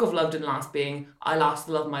hook of Loved and Lost being, I lost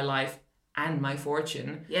the love of my life and my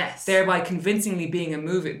fortune. Yes. Thereby convincingly being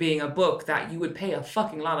a book that you would pay a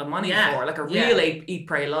fucking lot of money for. Like a real Eat,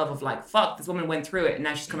 Pray, Love of like, fuck, this woman went through it and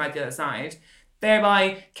now she's come out the other side.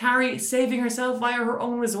 Thereby Carrie saving herself via her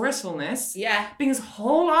own resourcefulness. Yeah. Being this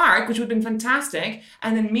whole arc, which would have been fantastic.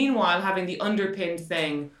 And then meanwhile having the underpinned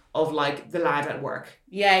thing of like the lad at work.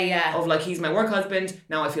 Yeah, yeah. Of like, he's my work husband,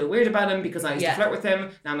 now I feel weird about him because I used to flirt with him,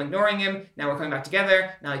 now I'm ignoring him, now we're coming back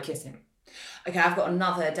together, now I kiss him. Okay, I've got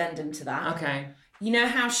another addendum to that. Okay. You know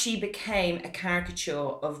how she became a caricature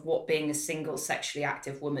of what being a single sexually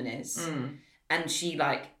active woman is? And she,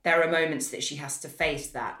 like, there are moments that she has to face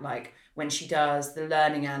that, like when she does the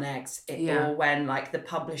learning annex, or when, like, the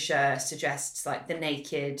publisher suggests, like, the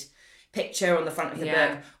naked picture on the front of the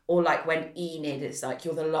book, or, like, when Enid is like,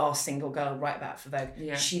 you're the last single girl, write about for Vogue.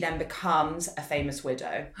 Yeah. She then becomes a famous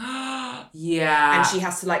widow. Yeah. And she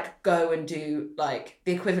has to, like, go and do, like,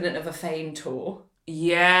 the equivalent of a fame tour.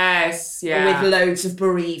 Yes, yeah. With loads of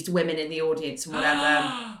bereaved women in the audience and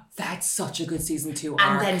whatever. That's such a good season 2 arc.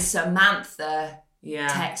 And then Samantha yeah.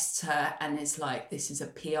 texts her and is like, this is a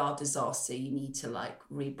PR disaster. You need to like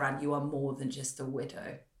rebrand. You are more than just a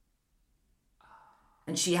widow.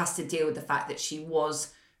 And she has to deal with the fact that she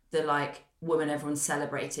was the like woman everyone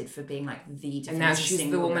celebrated for being like the defensive and now she's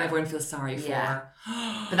the woman girl. everyone feels sorry for. Yeah.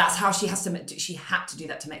 But that's how she has to, she had to do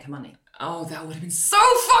that to make her money. Oh, that would have been so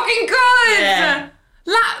fucking good! Yeah.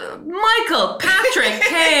 Michael Patrick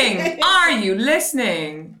King, are you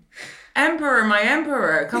listening? Emperor, my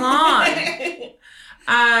emperor, come on.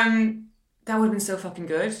 That would have been so fucking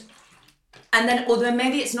good. And then, although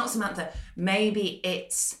maybe it's not Samantha, maybe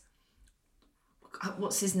it's,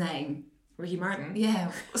 what's his name? Ricky Martin?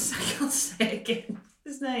 Yeah, I can't say it again.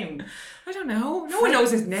 His name? I don't know. No one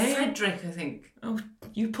knows his name. Frederick, I think. Oh,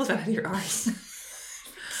 you pulled that out of your arse.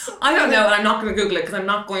 I don't know, and I'm not going to Google it because I'm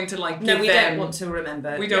not going to like give No, we them... don't want to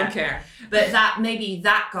remember. We don't care. But that, maybe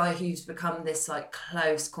that guy who's become this like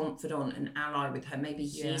close confidant and ally with her, maybe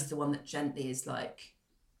he's the one that gently is like,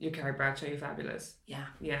 You're Carrie Bradshaw, you're fabulous. Yeah.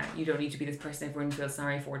 Yeah, you don't need to be this person everyone feels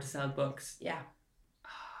sorry for to sell books. Yeah.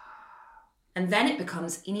 And then it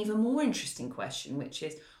becomes an even more interesting question, which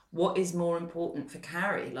is, what is more important for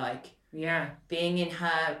Carrie? Like, Yeah. being in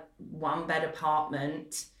her one-bed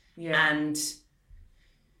apartment Yeah. and,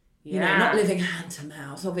 you know, not living hand to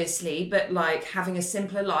mouth, obviously, but like having a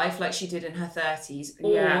simpler life like she did in her 30s,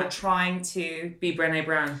 or Yeah. trying to Be Brené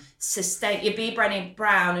Brown. be Brené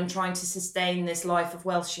Brown and trying to sustain this life of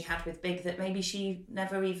wealth she had with Big that maybe she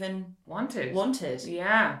never even Wanted.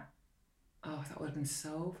 Yeah. Oh, that would have been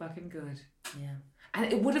so fucking good. Yeah.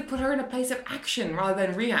 And it would have put her in a place of action rather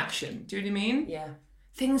than reaction. Do you know what I mean? Yeah.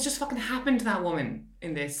 Things just fucking happen to that woman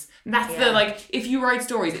in this. And that's Yeah. the, like, if you write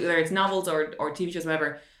stories, whether it's novels or TV shows,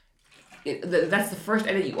 whatever, that's the first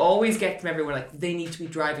edit you always get from everyone. Like, they need to be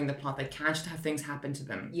driving the plot. They can't just have things happen to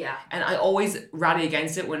them. Yeah. And I always rally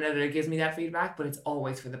against it when an editor gives me that feedback, but it's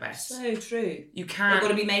always for the best. So true. You They've can't. got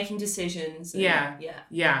to be making decisions. and- Yeah. Yeah.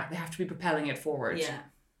 Yeah, they have to be propelling it forward. Yeah.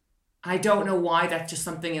 I don't know why. That's just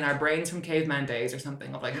something in our brains from caveman days or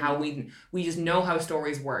something, of like how we just know how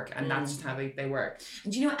stories work, and that's just how they work.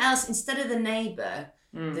 And do you know what else? Instead of the neighbour,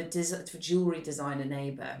 the jewellery designer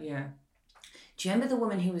neighbour, Yeah. do you remember the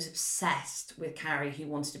woman who was obsessed with Carrie, who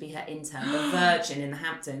wanted to be her intern, the virgin in the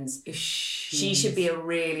Hamptons? She should be a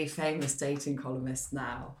really famous dating columnist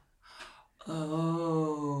now.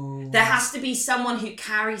 Oh. There has to be someone who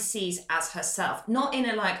Carrie sees as herself, not in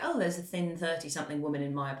a like, oh, there's a thin 30-something woman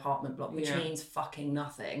in my apartment block, which Yeah. means fucking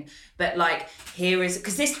nothing. But like, here is,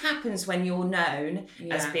 because this happens when you're known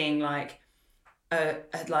as Yeah. being like a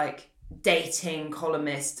like dating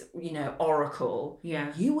columnist, you know, oracle.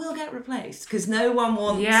 Yeah. You will get replaced because no one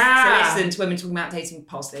wants Yeah. to listen to women talking about dating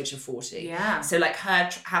past the age of 40. Yeah. So like her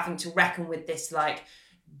having to reckon with this like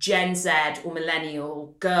Gen Z or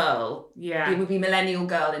millennial girl. Yeah. It would be millennial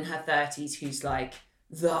girl in her 30s who's like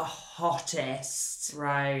the hottest.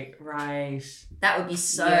 Right. That would be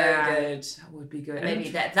so Yeah. good. That would be good. Maybe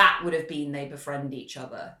that would have been they befriend each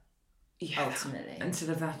other Yeah. ultimately. Instead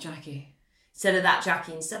of that Jackie. Instead of that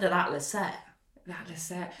Jackie, instead of that Lisette. That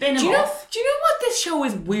is it. Bin Do them you know? off. Do you know what this show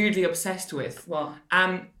is weirdly obsessed with? What?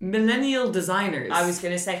 Millennial designers. I was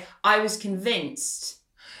going to say, I was convinced.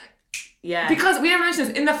 Yeah. Because we never mentioned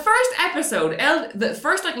this in the first episode. The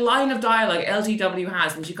first like line of dialogue LTW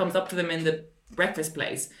has when she comes up to them in the breakfast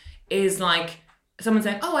place is like someone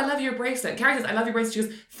saying, "Oh, I love your bracelet." Carrie says, "I love your bracelet." She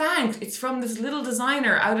goes, "Thanks. It's from this little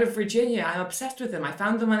designer out of Virginia. I'm obsessed with him. I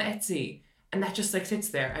found them on Etsy." And that just like sits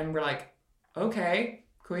there, and we're like, "Okay,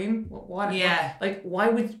 Queen, what?" Yeah. Like, why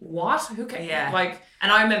would what? Who cares? Yeah. Like,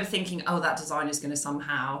 and I remember thinking, oh, that designer's going to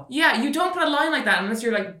somehow. yeah, you don't put a line like that unless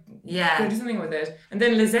you're like, Yeah. gonna do something with it. And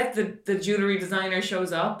then Lisette, the jewellery designer,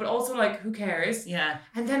 shows up, but also like, who cares? Yeah.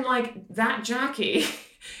 And then like that Jackie,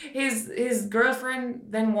 his girlfriend,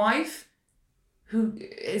 then wife, who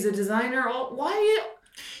is a designer. Why?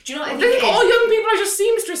 Do you know what I I think? think all young people are just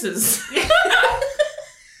seamstresses.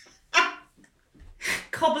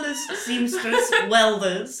 Cobblers, seamstress,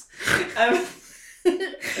 welders.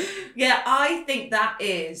 Yeah, I think that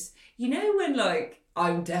is, you know, when like,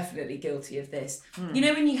 I'm definitely guilty of this. You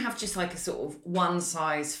know, when you have just like a sort of one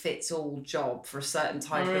size fits all job for a certain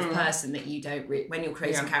type of person that you don't, when you're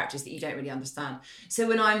creating characters that you don't really understand. So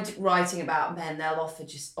when I'm writing about men, they'll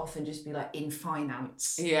often just be like in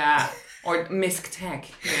finance. Yeah. Or misc tech.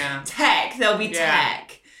 Yeah. Tech, there'll be Yeah.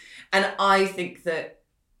 tech. And I think that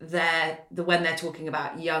when they're talking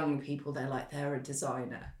about young people, they're a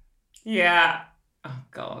designer. Yeah. Oh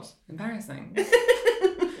God, embarrassing.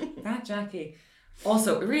 That Jackie.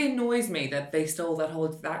 Also, it really annoys me that they stole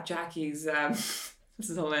that Jackie's this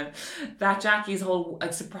is all in that Jackie's whole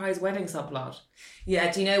like surprise wedding subplot.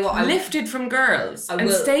 Yeah, do you know what? Lifted from Girls and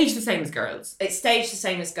will. staged the same as Girls. It's staged the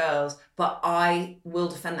same as Girls, but I will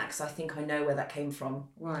defend that because I think I know where that came from.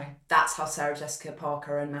 Why? That's how Sarah Jessica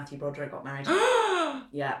Parker and Matthew Broderick got married.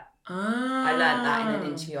 Yeah. Ah. I learned that in an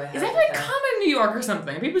interview I heard. Is that with very her. common in New York or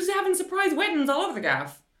something? People just having surprise weddings all over the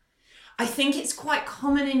gaff. I think it's quite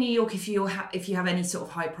common in New York if you have any sort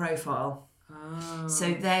of high profile. Oh.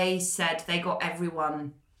 So they said they got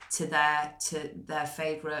everyone to their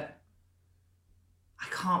favourite. I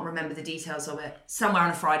can't remember the details of it. Somewhere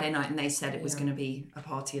on a Friday night, and they said it was going to be a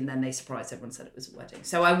party, and then they surprised everyone, said it was a wedding.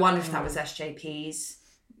 So I wonder if that was SJP's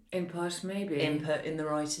Input, maybe. input in the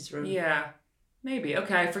writers' room. Yeah. Maybe.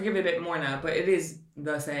 Okay, I forgive you a bit more now, but it is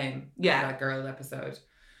the same. Yeah. As that Girl episode.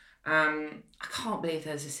 I can't believe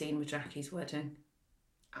there's a scene with Jackie's wedding.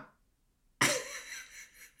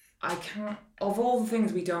 I can't. Of all the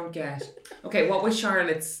things we don't get. Okay, what would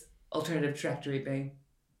Charlotte's alternative trajectory be?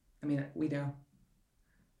 I mean, we know.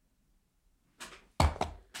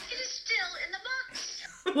 It is still in the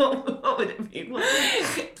box. What would it be?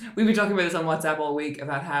 We've been talking about this on WhatsApp all week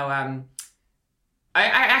about how I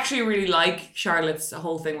actually really like Charlotte's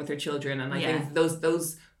whole thing with her children, and I think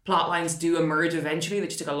those plot lines do emerge eventually. They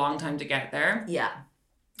just took a long time to get there. Yeah.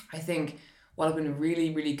 I think what have been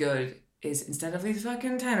really, really good is instead of these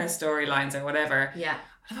fucking tennis storylines or whatever. Yeah.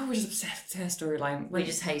 I thought we're just obsessed with tennis storyline. We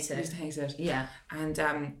just hate it. We just hate it. Yeah.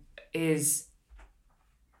 And is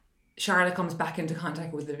Charlotte comes back into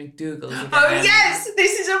contact with the McDougalls again. Oh yes,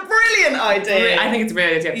 this is a brilliant idea. I think it's a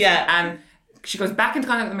brilliant idea. Yeah. She goes back into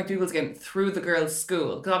contact with the McDougalls again through the girls'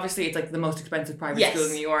 school. Because obviously it's like the most expensive private school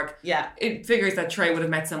in New York. Yeah. It figures that Trey would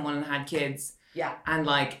have met someone and had kids. Yeah. And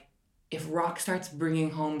like, if Rock starts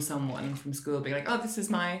bringing home someone from school, being like, oh, this is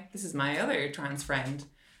my other trans friend,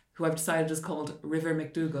 who I've decided is called River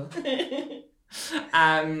McDougal.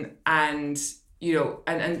 And you know,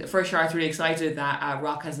 and first Charlotte's really excited that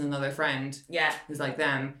Rock has another friend. Yeah. Who's like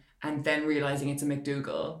them. And then realizing it's a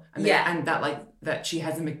McDougal, and that she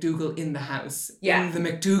has a McDougal in the house, in the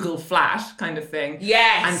McDougal flat, kind of thing.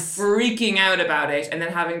 Yes, and freaking out about it, and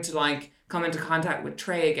then having to like come into contact with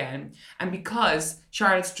Trey again. And because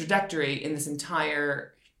Charlotte's trajectory in this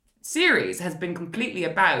entire series has been completely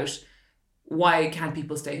about why can't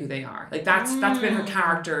people stay who they are, like that's been her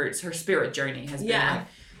character, it's her spirit journey has been like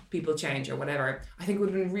people change or whatever. I think it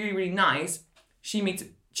would have been really, really nice. She meets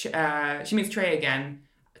Trey again.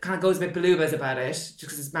 Kind of goes a bit Belubas about it, just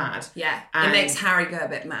because it's mad. Yeah, it makes Harry go a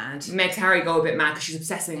bit mad. Makes Harry go a bit mad because she's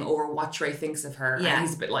obsessing over what Trey thinks of her. Yeah. And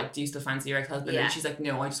he's a bit like, do you still fancy your ex-husband? Yeah. And she's like,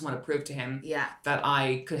 no, I just want to prove to him that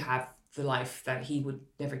I could have the life that he would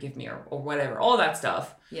never give me or whatever. All that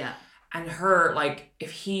stuff. Yeah. And her, like,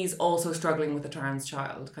 if he's also struggling with a trans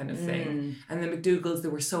child kind of thing. And the McDougalls, they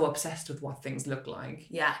were so obsessed with what things look like.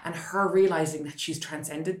 Yeah. And her realizing that she's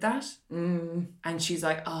transcended that. And she's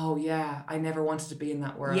like, oh yeah, I never wanted to be in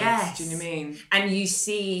that world. Yes. Do you know what I mean? And you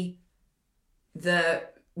see the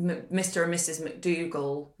Mr. and Mrs.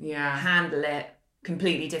 McDougal handle it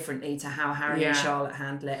completely differently to how Harry and Charlotte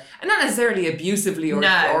handle it. And not necessarily abusively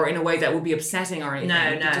or in a way that would be upsetting or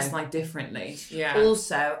anything. No. But just like differently. Yeah.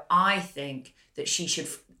 Also, I think that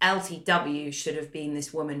LTW should have been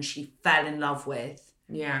this woman she fell in love with.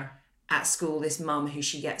 Yeah. At school, this mum who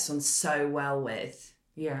she gets on so well with.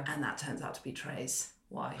 Yeah. And that turns out to be Trey's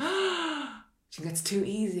wife. She gets too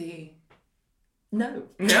easy. No.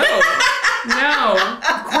 No,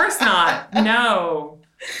 of course not. No.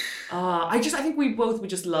 I think we both would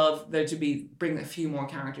just love there to bring a few more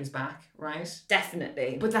characters back, right?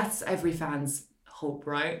 Definitely. But that's every fan's hope,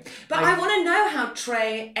 right? But I want to know how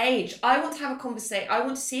Trey aged. I want to have a conversation. I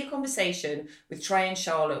want to see a conversation with Trey and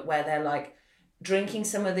Charlotte where they're like drinking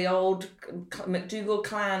some of the old McDougal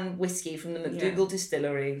clan whiskey from the McDougal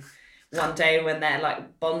distillery one day when they're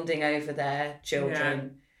like bonding over their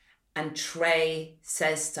children. And Trey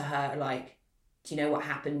says to her, like, do you know what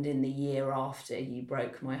happened in the year after you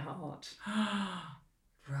broke my heart?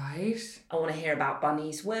 Right. I want to hear about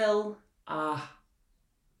Bunny's will.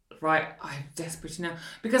 Right. I'm desperate to know.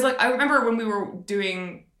 Because, like, I remember when we were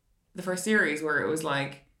doing the first series where it was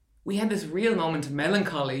like, we had this real moment of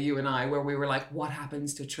melancholy, you and I, where we were like, what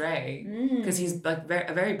happens to Trey? Because he's like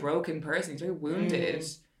a very broken person. He's very wounded.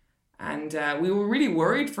 And we were really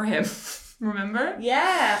worried for him. Remember?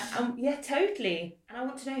 Yeah. Yeah, totally. And I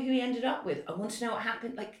want to know who he ended up with. I want to know what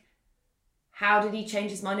happened. Like, how did he change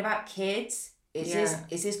his mind about kids? Is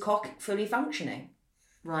his cock fully functioning?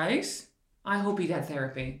 Right. I hope he'd had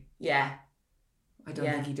therapy. Yeah. I don't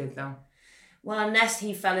think he did, though. Well, unless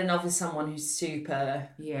he fell in love with someone who's super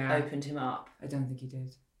opened him up. I don't think he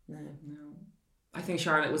did. No. I think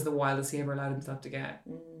Charlotte was the wildest he ever allowed himself to get.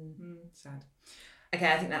 Sad.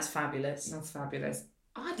 Okay, I think that's fabulous. That's fabulous.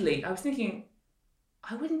 Oddly, I was thinking,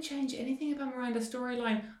 I wouldn't change anything about Miranda's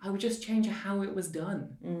storyline. I would just change how it was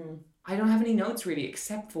done. I don't have any notes really,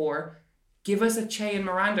 except for give us a Che and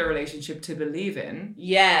Miranda relationship to believe in.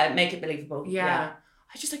 Yeah, make it believable. Yeah.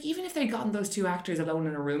 I just like, even if they'd gotten those two actors alone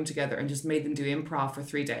in a room together and just made them do improv for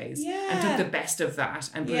 3 days and took the best of that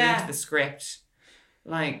and put it into the script.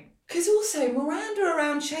 Like, because also Miranda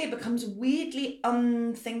around Che becomes weirdly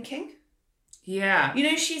unthinking. Yeah. You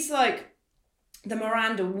know, she's like, the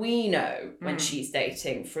Miranda we know when she's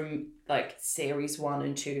dating from like series 1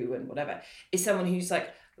 and 2 and whatever is someone who's like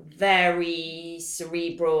very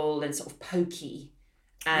cerebral and sort of pokey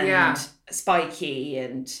and spiky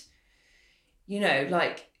and, you know,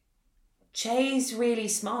 like Che's really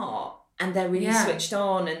smart and they're really switched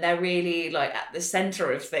on and they're really like at the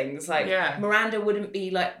center of things. Like Miranda wouldn't be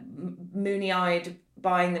like moony-eyed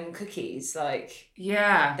buying them cookies, like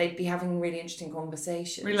they'd be having really interesting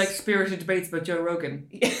conversations. Really like spirited debates about Joe Rogan.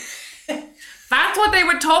 That's what they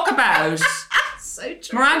would talk about. so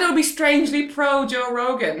true. Miranda would be strangely pro Joe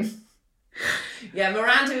Rogan. Yeah,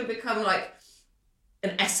 Miranda would become like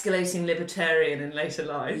an escalating libertarian in later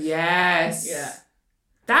life. Yes. Yeah.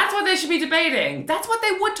 That's what they should be debating. That's what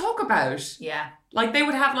they would talk about. Yeah. Like they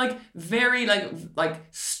would have like very like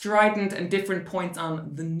strident and different points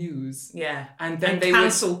on the news. Yeah. And then and they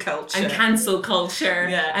cancel would culture. and cancel culture.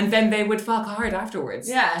 Yeah. And then they would fuck hard afterwards.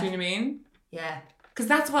 Yeah. Do you know what I mean? Yeah. Because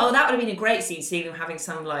that's what. Oh, that would have been a great scene, seeing them having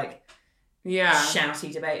some like Yeah.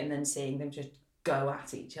 shouty debate and then seeing them just go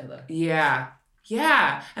at each other. Yeah.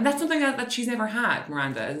 Yeah. And that's something that she's never had,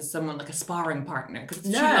 Miranda, as someone like a sparring partner. Because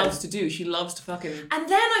she No. loves to do. She loves to fucking. And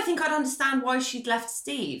then I think I'd understand why she'd left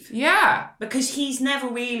Steve. Yeah. Because he's never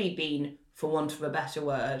really been, for want of a better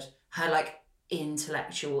word, her like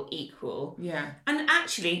intellectual equal. Yeah. And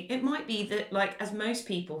actually, it might be that, like, as most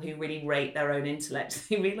people who really rate their own intellect,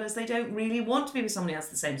 they realise they don't really want to be with somebody who has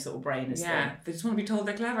the same sort of brain as Yeah. them. They just want to be told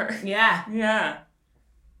they're clever. Yeah. Yeah.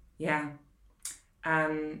 Yeah.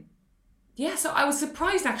 Yeah, so I was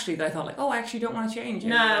surprised actually that I thought like, oh, I actually don't want to change it.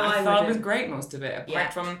 No, I I thought it was wouldn't. great, most of it, apart Yeah.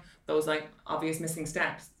 from those like obvious missing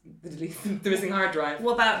steps, the missing hard drive.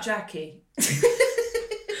 What about Jackie?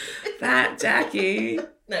 That Jackie.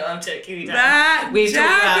 No, I'm joking. We don't. That We've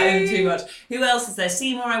talked about him Jackie. too much. Who else is there?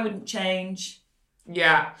 Seymour, I wouldn't change.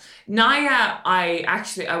 Yeah. Naya,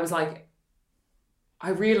 I was like, I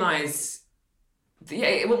realised,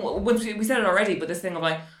 yeah, we said it already, but this thing of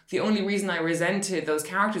like, the only reason I resented those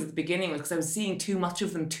characters at the beginning was because I was seeing too much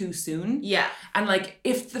of them too soon. Yeah. And like,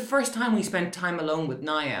 if the first time we spent time alone with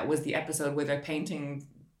Naya was the episode where they're painting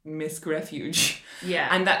Misk Refuge. Yeah.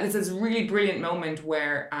 And that is this really brilliant moment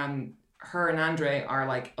where her and Andre are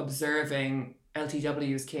like observing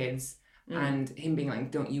LTW's kids and him being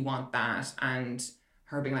like, don't you want that? And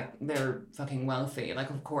her being like, they're fucking wealthy. Like,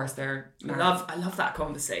 of course they're... I love that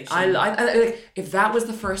conversation. I like, if that was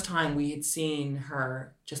the first time we had seen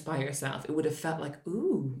her just by herself, it would have felt like,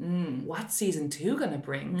 ooh, what's season 2 gonna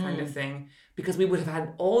bring, kind of thing. Because we would have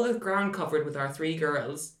had all the ground covered with our 3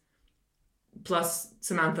 girls, plus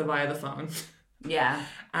Samantha via the phone. Yeah.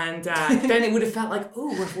 And then it would have felt like,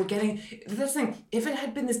 oh, we're getting... This thing, if it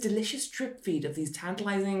had been this delicious drip feed of these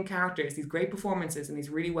tantalising characters, these great performances and these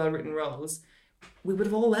really well-written roles, we would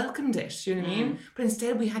have all welcomed it, do you know what I mean? But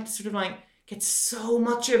instead we had to sort of like get so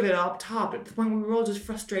much of it up top at the point where we were all just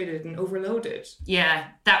frustrated and overloaded. Yeah.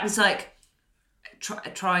 That was like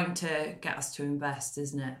trying to get us to invest,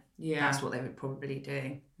 isn't it? Yeah. That's what they were probably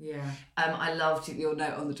doing. Yeah. I loved your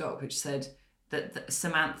note on the doc, which said that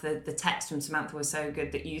Samantha, the text from Samantha was so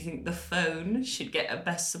good that you think the phone should get a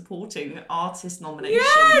Best Supporting Artist nomination.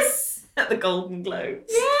 Yes! At the Golden Globes.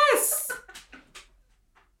 Yes!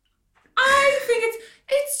 I think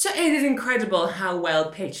it is incredible how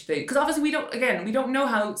well pitched they... Because obviously we don't know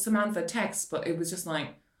how Samantha texts, but it was just like,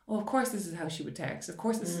 oh, of course this is how she would text. Of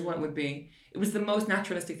course this is what it would be. It was the most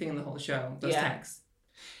naturalistic thing in the whole show, those texts.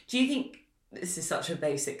 Do you think... This is such a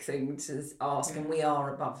basic thing to ask, and we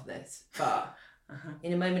are above this, but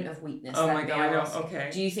in a moment of weakness... Oh let my me God, I know, ask, okay.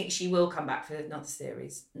 Do you think she will come back for another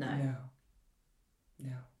series? No.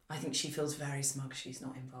 No. I think she feels very smug she's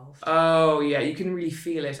not involved. Oh, yeah, you can really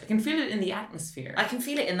feel it. I can feel it in the atmosphere. I can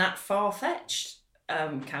feel it in that Far-Fetched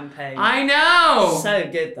campaign. I know! So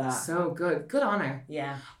good, that. So good. Good on her.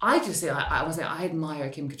 Yeah. I just say, I admire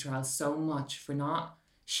Kim Cattrall so much for not...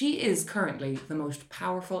 She is currently the most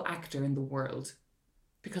powerful actor in the world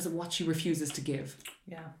because of what she refuses to give.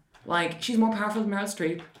 Yeah. Like, she's more powerful than Meryl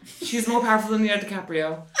Streep. She's more powerful than Leonardo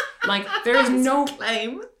DiCaprio. Like, there is no...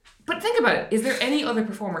 claim. But think about it. Is there any other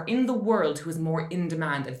performer in the world who is more in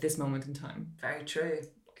demand at this moment in time? Very true.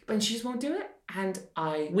 But she just won't do it. And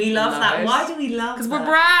We love that. it. Why do we love that? Because we're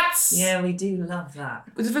brats! Yeah, we do love that.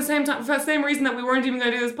 It's for the same reason that we weren't even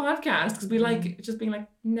going to do this podcast. Because we like just being like,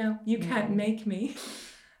 no, you can't make me.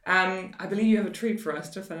 I believe you have a treat for us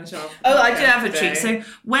to finish off. Oh, I do have a today. treat. So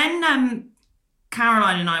when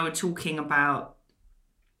Caroline and I were talking about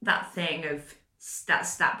that thing of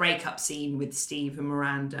that breakup scene with Steve and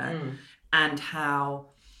Miranda and how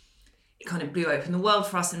it kind of blew open the world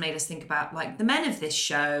for us and made us think about like the men of this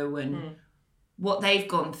show and what they've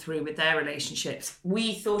gone through with their relationships,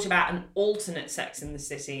 we thought about an alternate Sex in the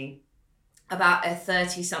City about a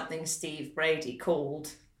 30-something Steve Brady called...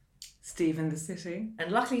 Steve in the City.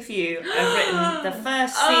 And luckily for you, I've written the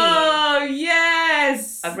first scene. Oh,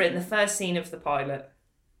 yes! I've written the first scene of the pilot.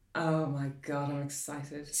 Oh my God, I'm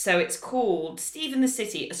excited. So it's called Steve in the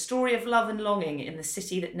City, a story of love and longing in the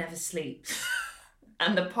city that never sleeps.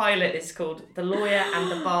 And the pilot is called The Lawyer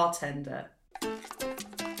and the Bartender.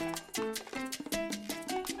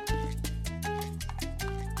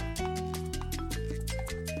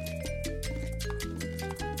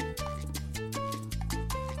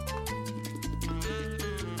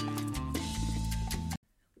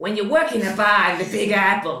 When you work in a bar in the Big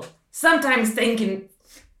Apple, sometimes thinking...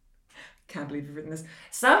 Can't believe you've written this.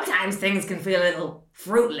 Sometimes things can feel a little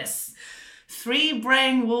fruitless. 3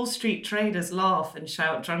 braying Wall Street traders laugh and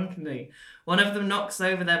shout drunkenly. One of them knocks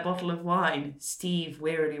over their bottle of wine. Steve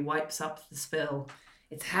wearily wipes up the spill.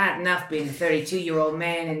 It's hard enough being a 32-year-old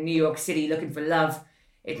man in New York City looking for love.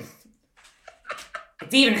 It's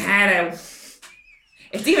even harder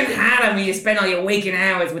when you spend all your waking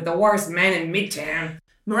hours with the worst men in Midtown.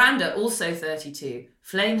 Miranda, also 32,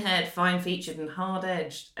 flame-haired, fine-featured and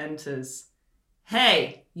hard-edged, enters.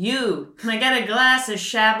 Hey, you, can I get a glass of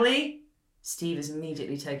Chablis? Steve is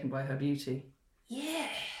immediately taken by her beauty. Yeah.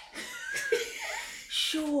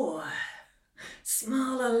 Sure.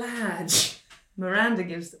 Small or large? Miranda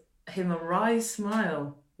gives him a wry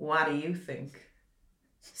smile. What do you think?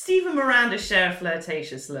 Steve and Miranda share a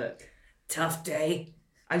flirtatious look. Tough day.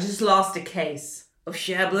 I just lost a case. Of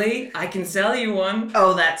Chablis? I can sell you one.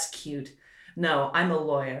 Oh, that's cute. No, I'm a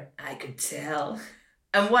lawyer. I could tell.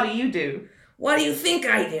 And what do you do? What do you think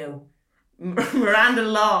I do? Miranda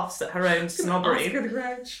laughs at her own snobbery. Oscar the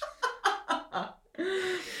Grouch.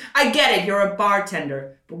 I get it, you're a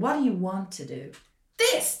bartender. But what do you want to do?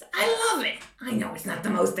 This! I love it! I know it's not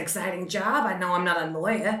the most exciting job. I know I'm not a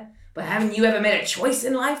lawyer. But haven't you ever made a choice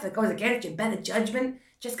in life that goes against your better judgment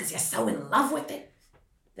just because you're so in love with it?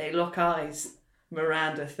 They lock eyes.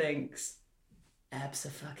 Miranda thinks,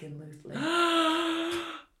 abso-fucking-lutely.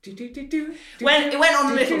 It went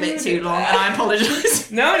on a little bit too long, and I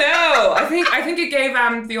apologise. No. I think it gave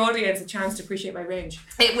the audience a chance to appreciate my range.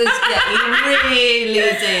 It was, it really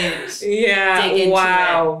did. Yeah, dig into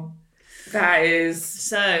wow. That is...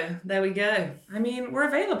 So, there we go. I mean, we're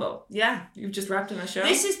available. Yeah. You've just wrapped in a show.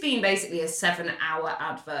 This has been basically a 7-hour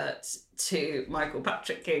advert to Michael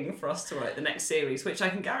Patrick King for us to write the next series, which I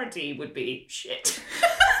can guarantee would be shit.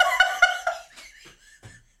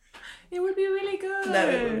 It would be really good. No,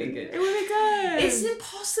 it would be good. It would be good. It's an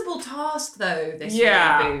impossible task, though, this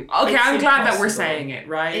reboot. Okay, It's I'm glad that we're impossible. saying it,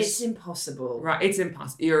 right? It's impossible. Right, it's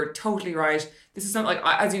impossible. You're totally right. This is something,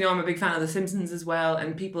 like, as you know, I'm a big fan of The Simpsons as well,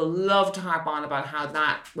 and people love to harp on about how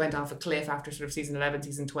that went off a cliff after sort of season 11,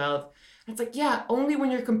 season 12. And it's like, yeah, only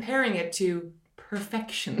when you're comparing it to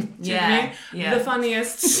perfection. Do you know what I mean? Yeah. The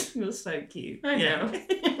funniest. You're so cute. I know.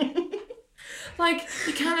 Like,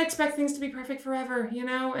 you can't expect things to be perfect forever, you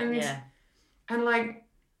know? And like,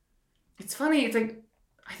 it's funny, it's like,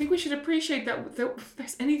 I think we should appreciate that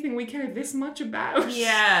there's anything we care this much about.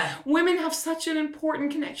 Yeah. Women have such an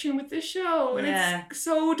important connection with this show. And it's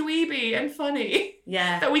so dweeby and funny.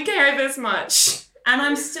 Yeah. That we care this much. And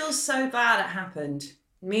I'm still so glad it happened.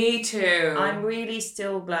 Me too. I'm really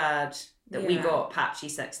still glad that we Yeah. got patchy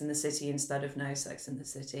Sex in the City instead of no Sex in the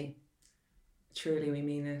City. Truly, we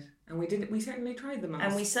mean it. And we certainly tried the most.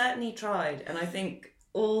 And we certainly tried. And I think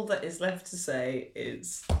all that is left to say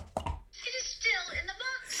is... It is still in the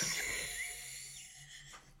box.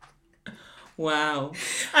 Wow.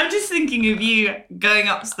 I'm just thinking of you going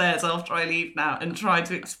upstairs after I leave now and trying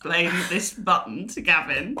to explain this button to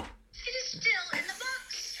Gavin. It is still in the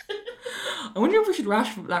box. I wonder if we should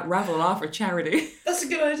raffle off for charity. That's a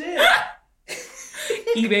good idea.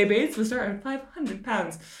 eBay baits will start at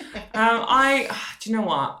 £500. Do you know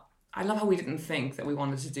what? I love how we didn't think that we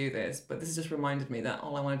wanted to do this, but this has just reminded me that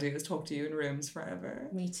all I want to do is talk to you in rooms forever.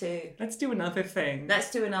 Me too. Let's do another thing. Let's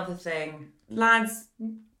do another thing. Lads,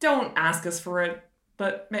 don't ask us for it,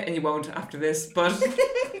 and you won't after this, but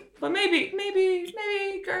maybe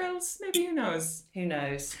girls, maybe who knows? Who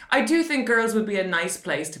knows? I do think girls would be a nice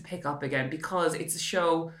place to pick up again because it's a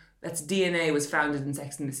show that's DNA was founded in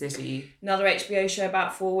Sex and the City. Another HBO show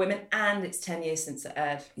about 4 women, and it's 10 years since it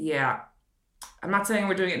aired. Yeah. I'm not saying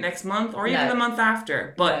we're doing it next month or even No. the month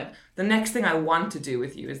after, but No. the next thing I want to do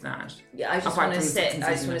with you is that. Yeah, I just Apart want to from sit. Sex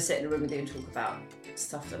I just and want to the sit in a room with you and talk about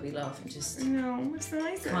stuff that we love and just No, it's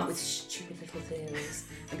nice. come up with stupid little theories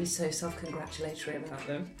and be so self-congratulatory about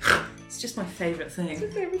them. It's just my favourite thing.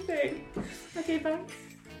 everything. Okay, bye.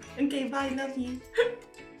 Okay, bye. Love you.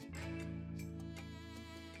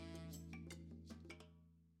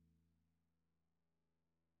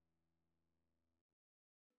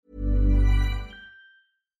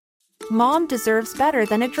 Mom deserves better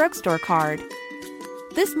than a drugstore card.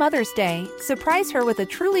 This Mother's Day, surprise her with a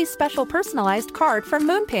truly special personalized card from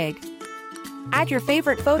Moonpig. Add your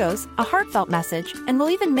favorite photos, a heartfelt message, and we'll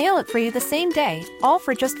even mail it for you the same day, all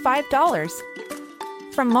for just $5.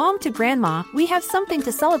 From mom to grandma, we have something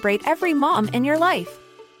to celebrate every mom in your life.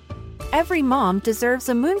 Every mom deserves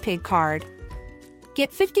a Moonpig card.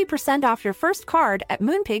 Get 50% off your first card at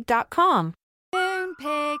moonpig.com.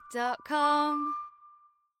 Moonpig.com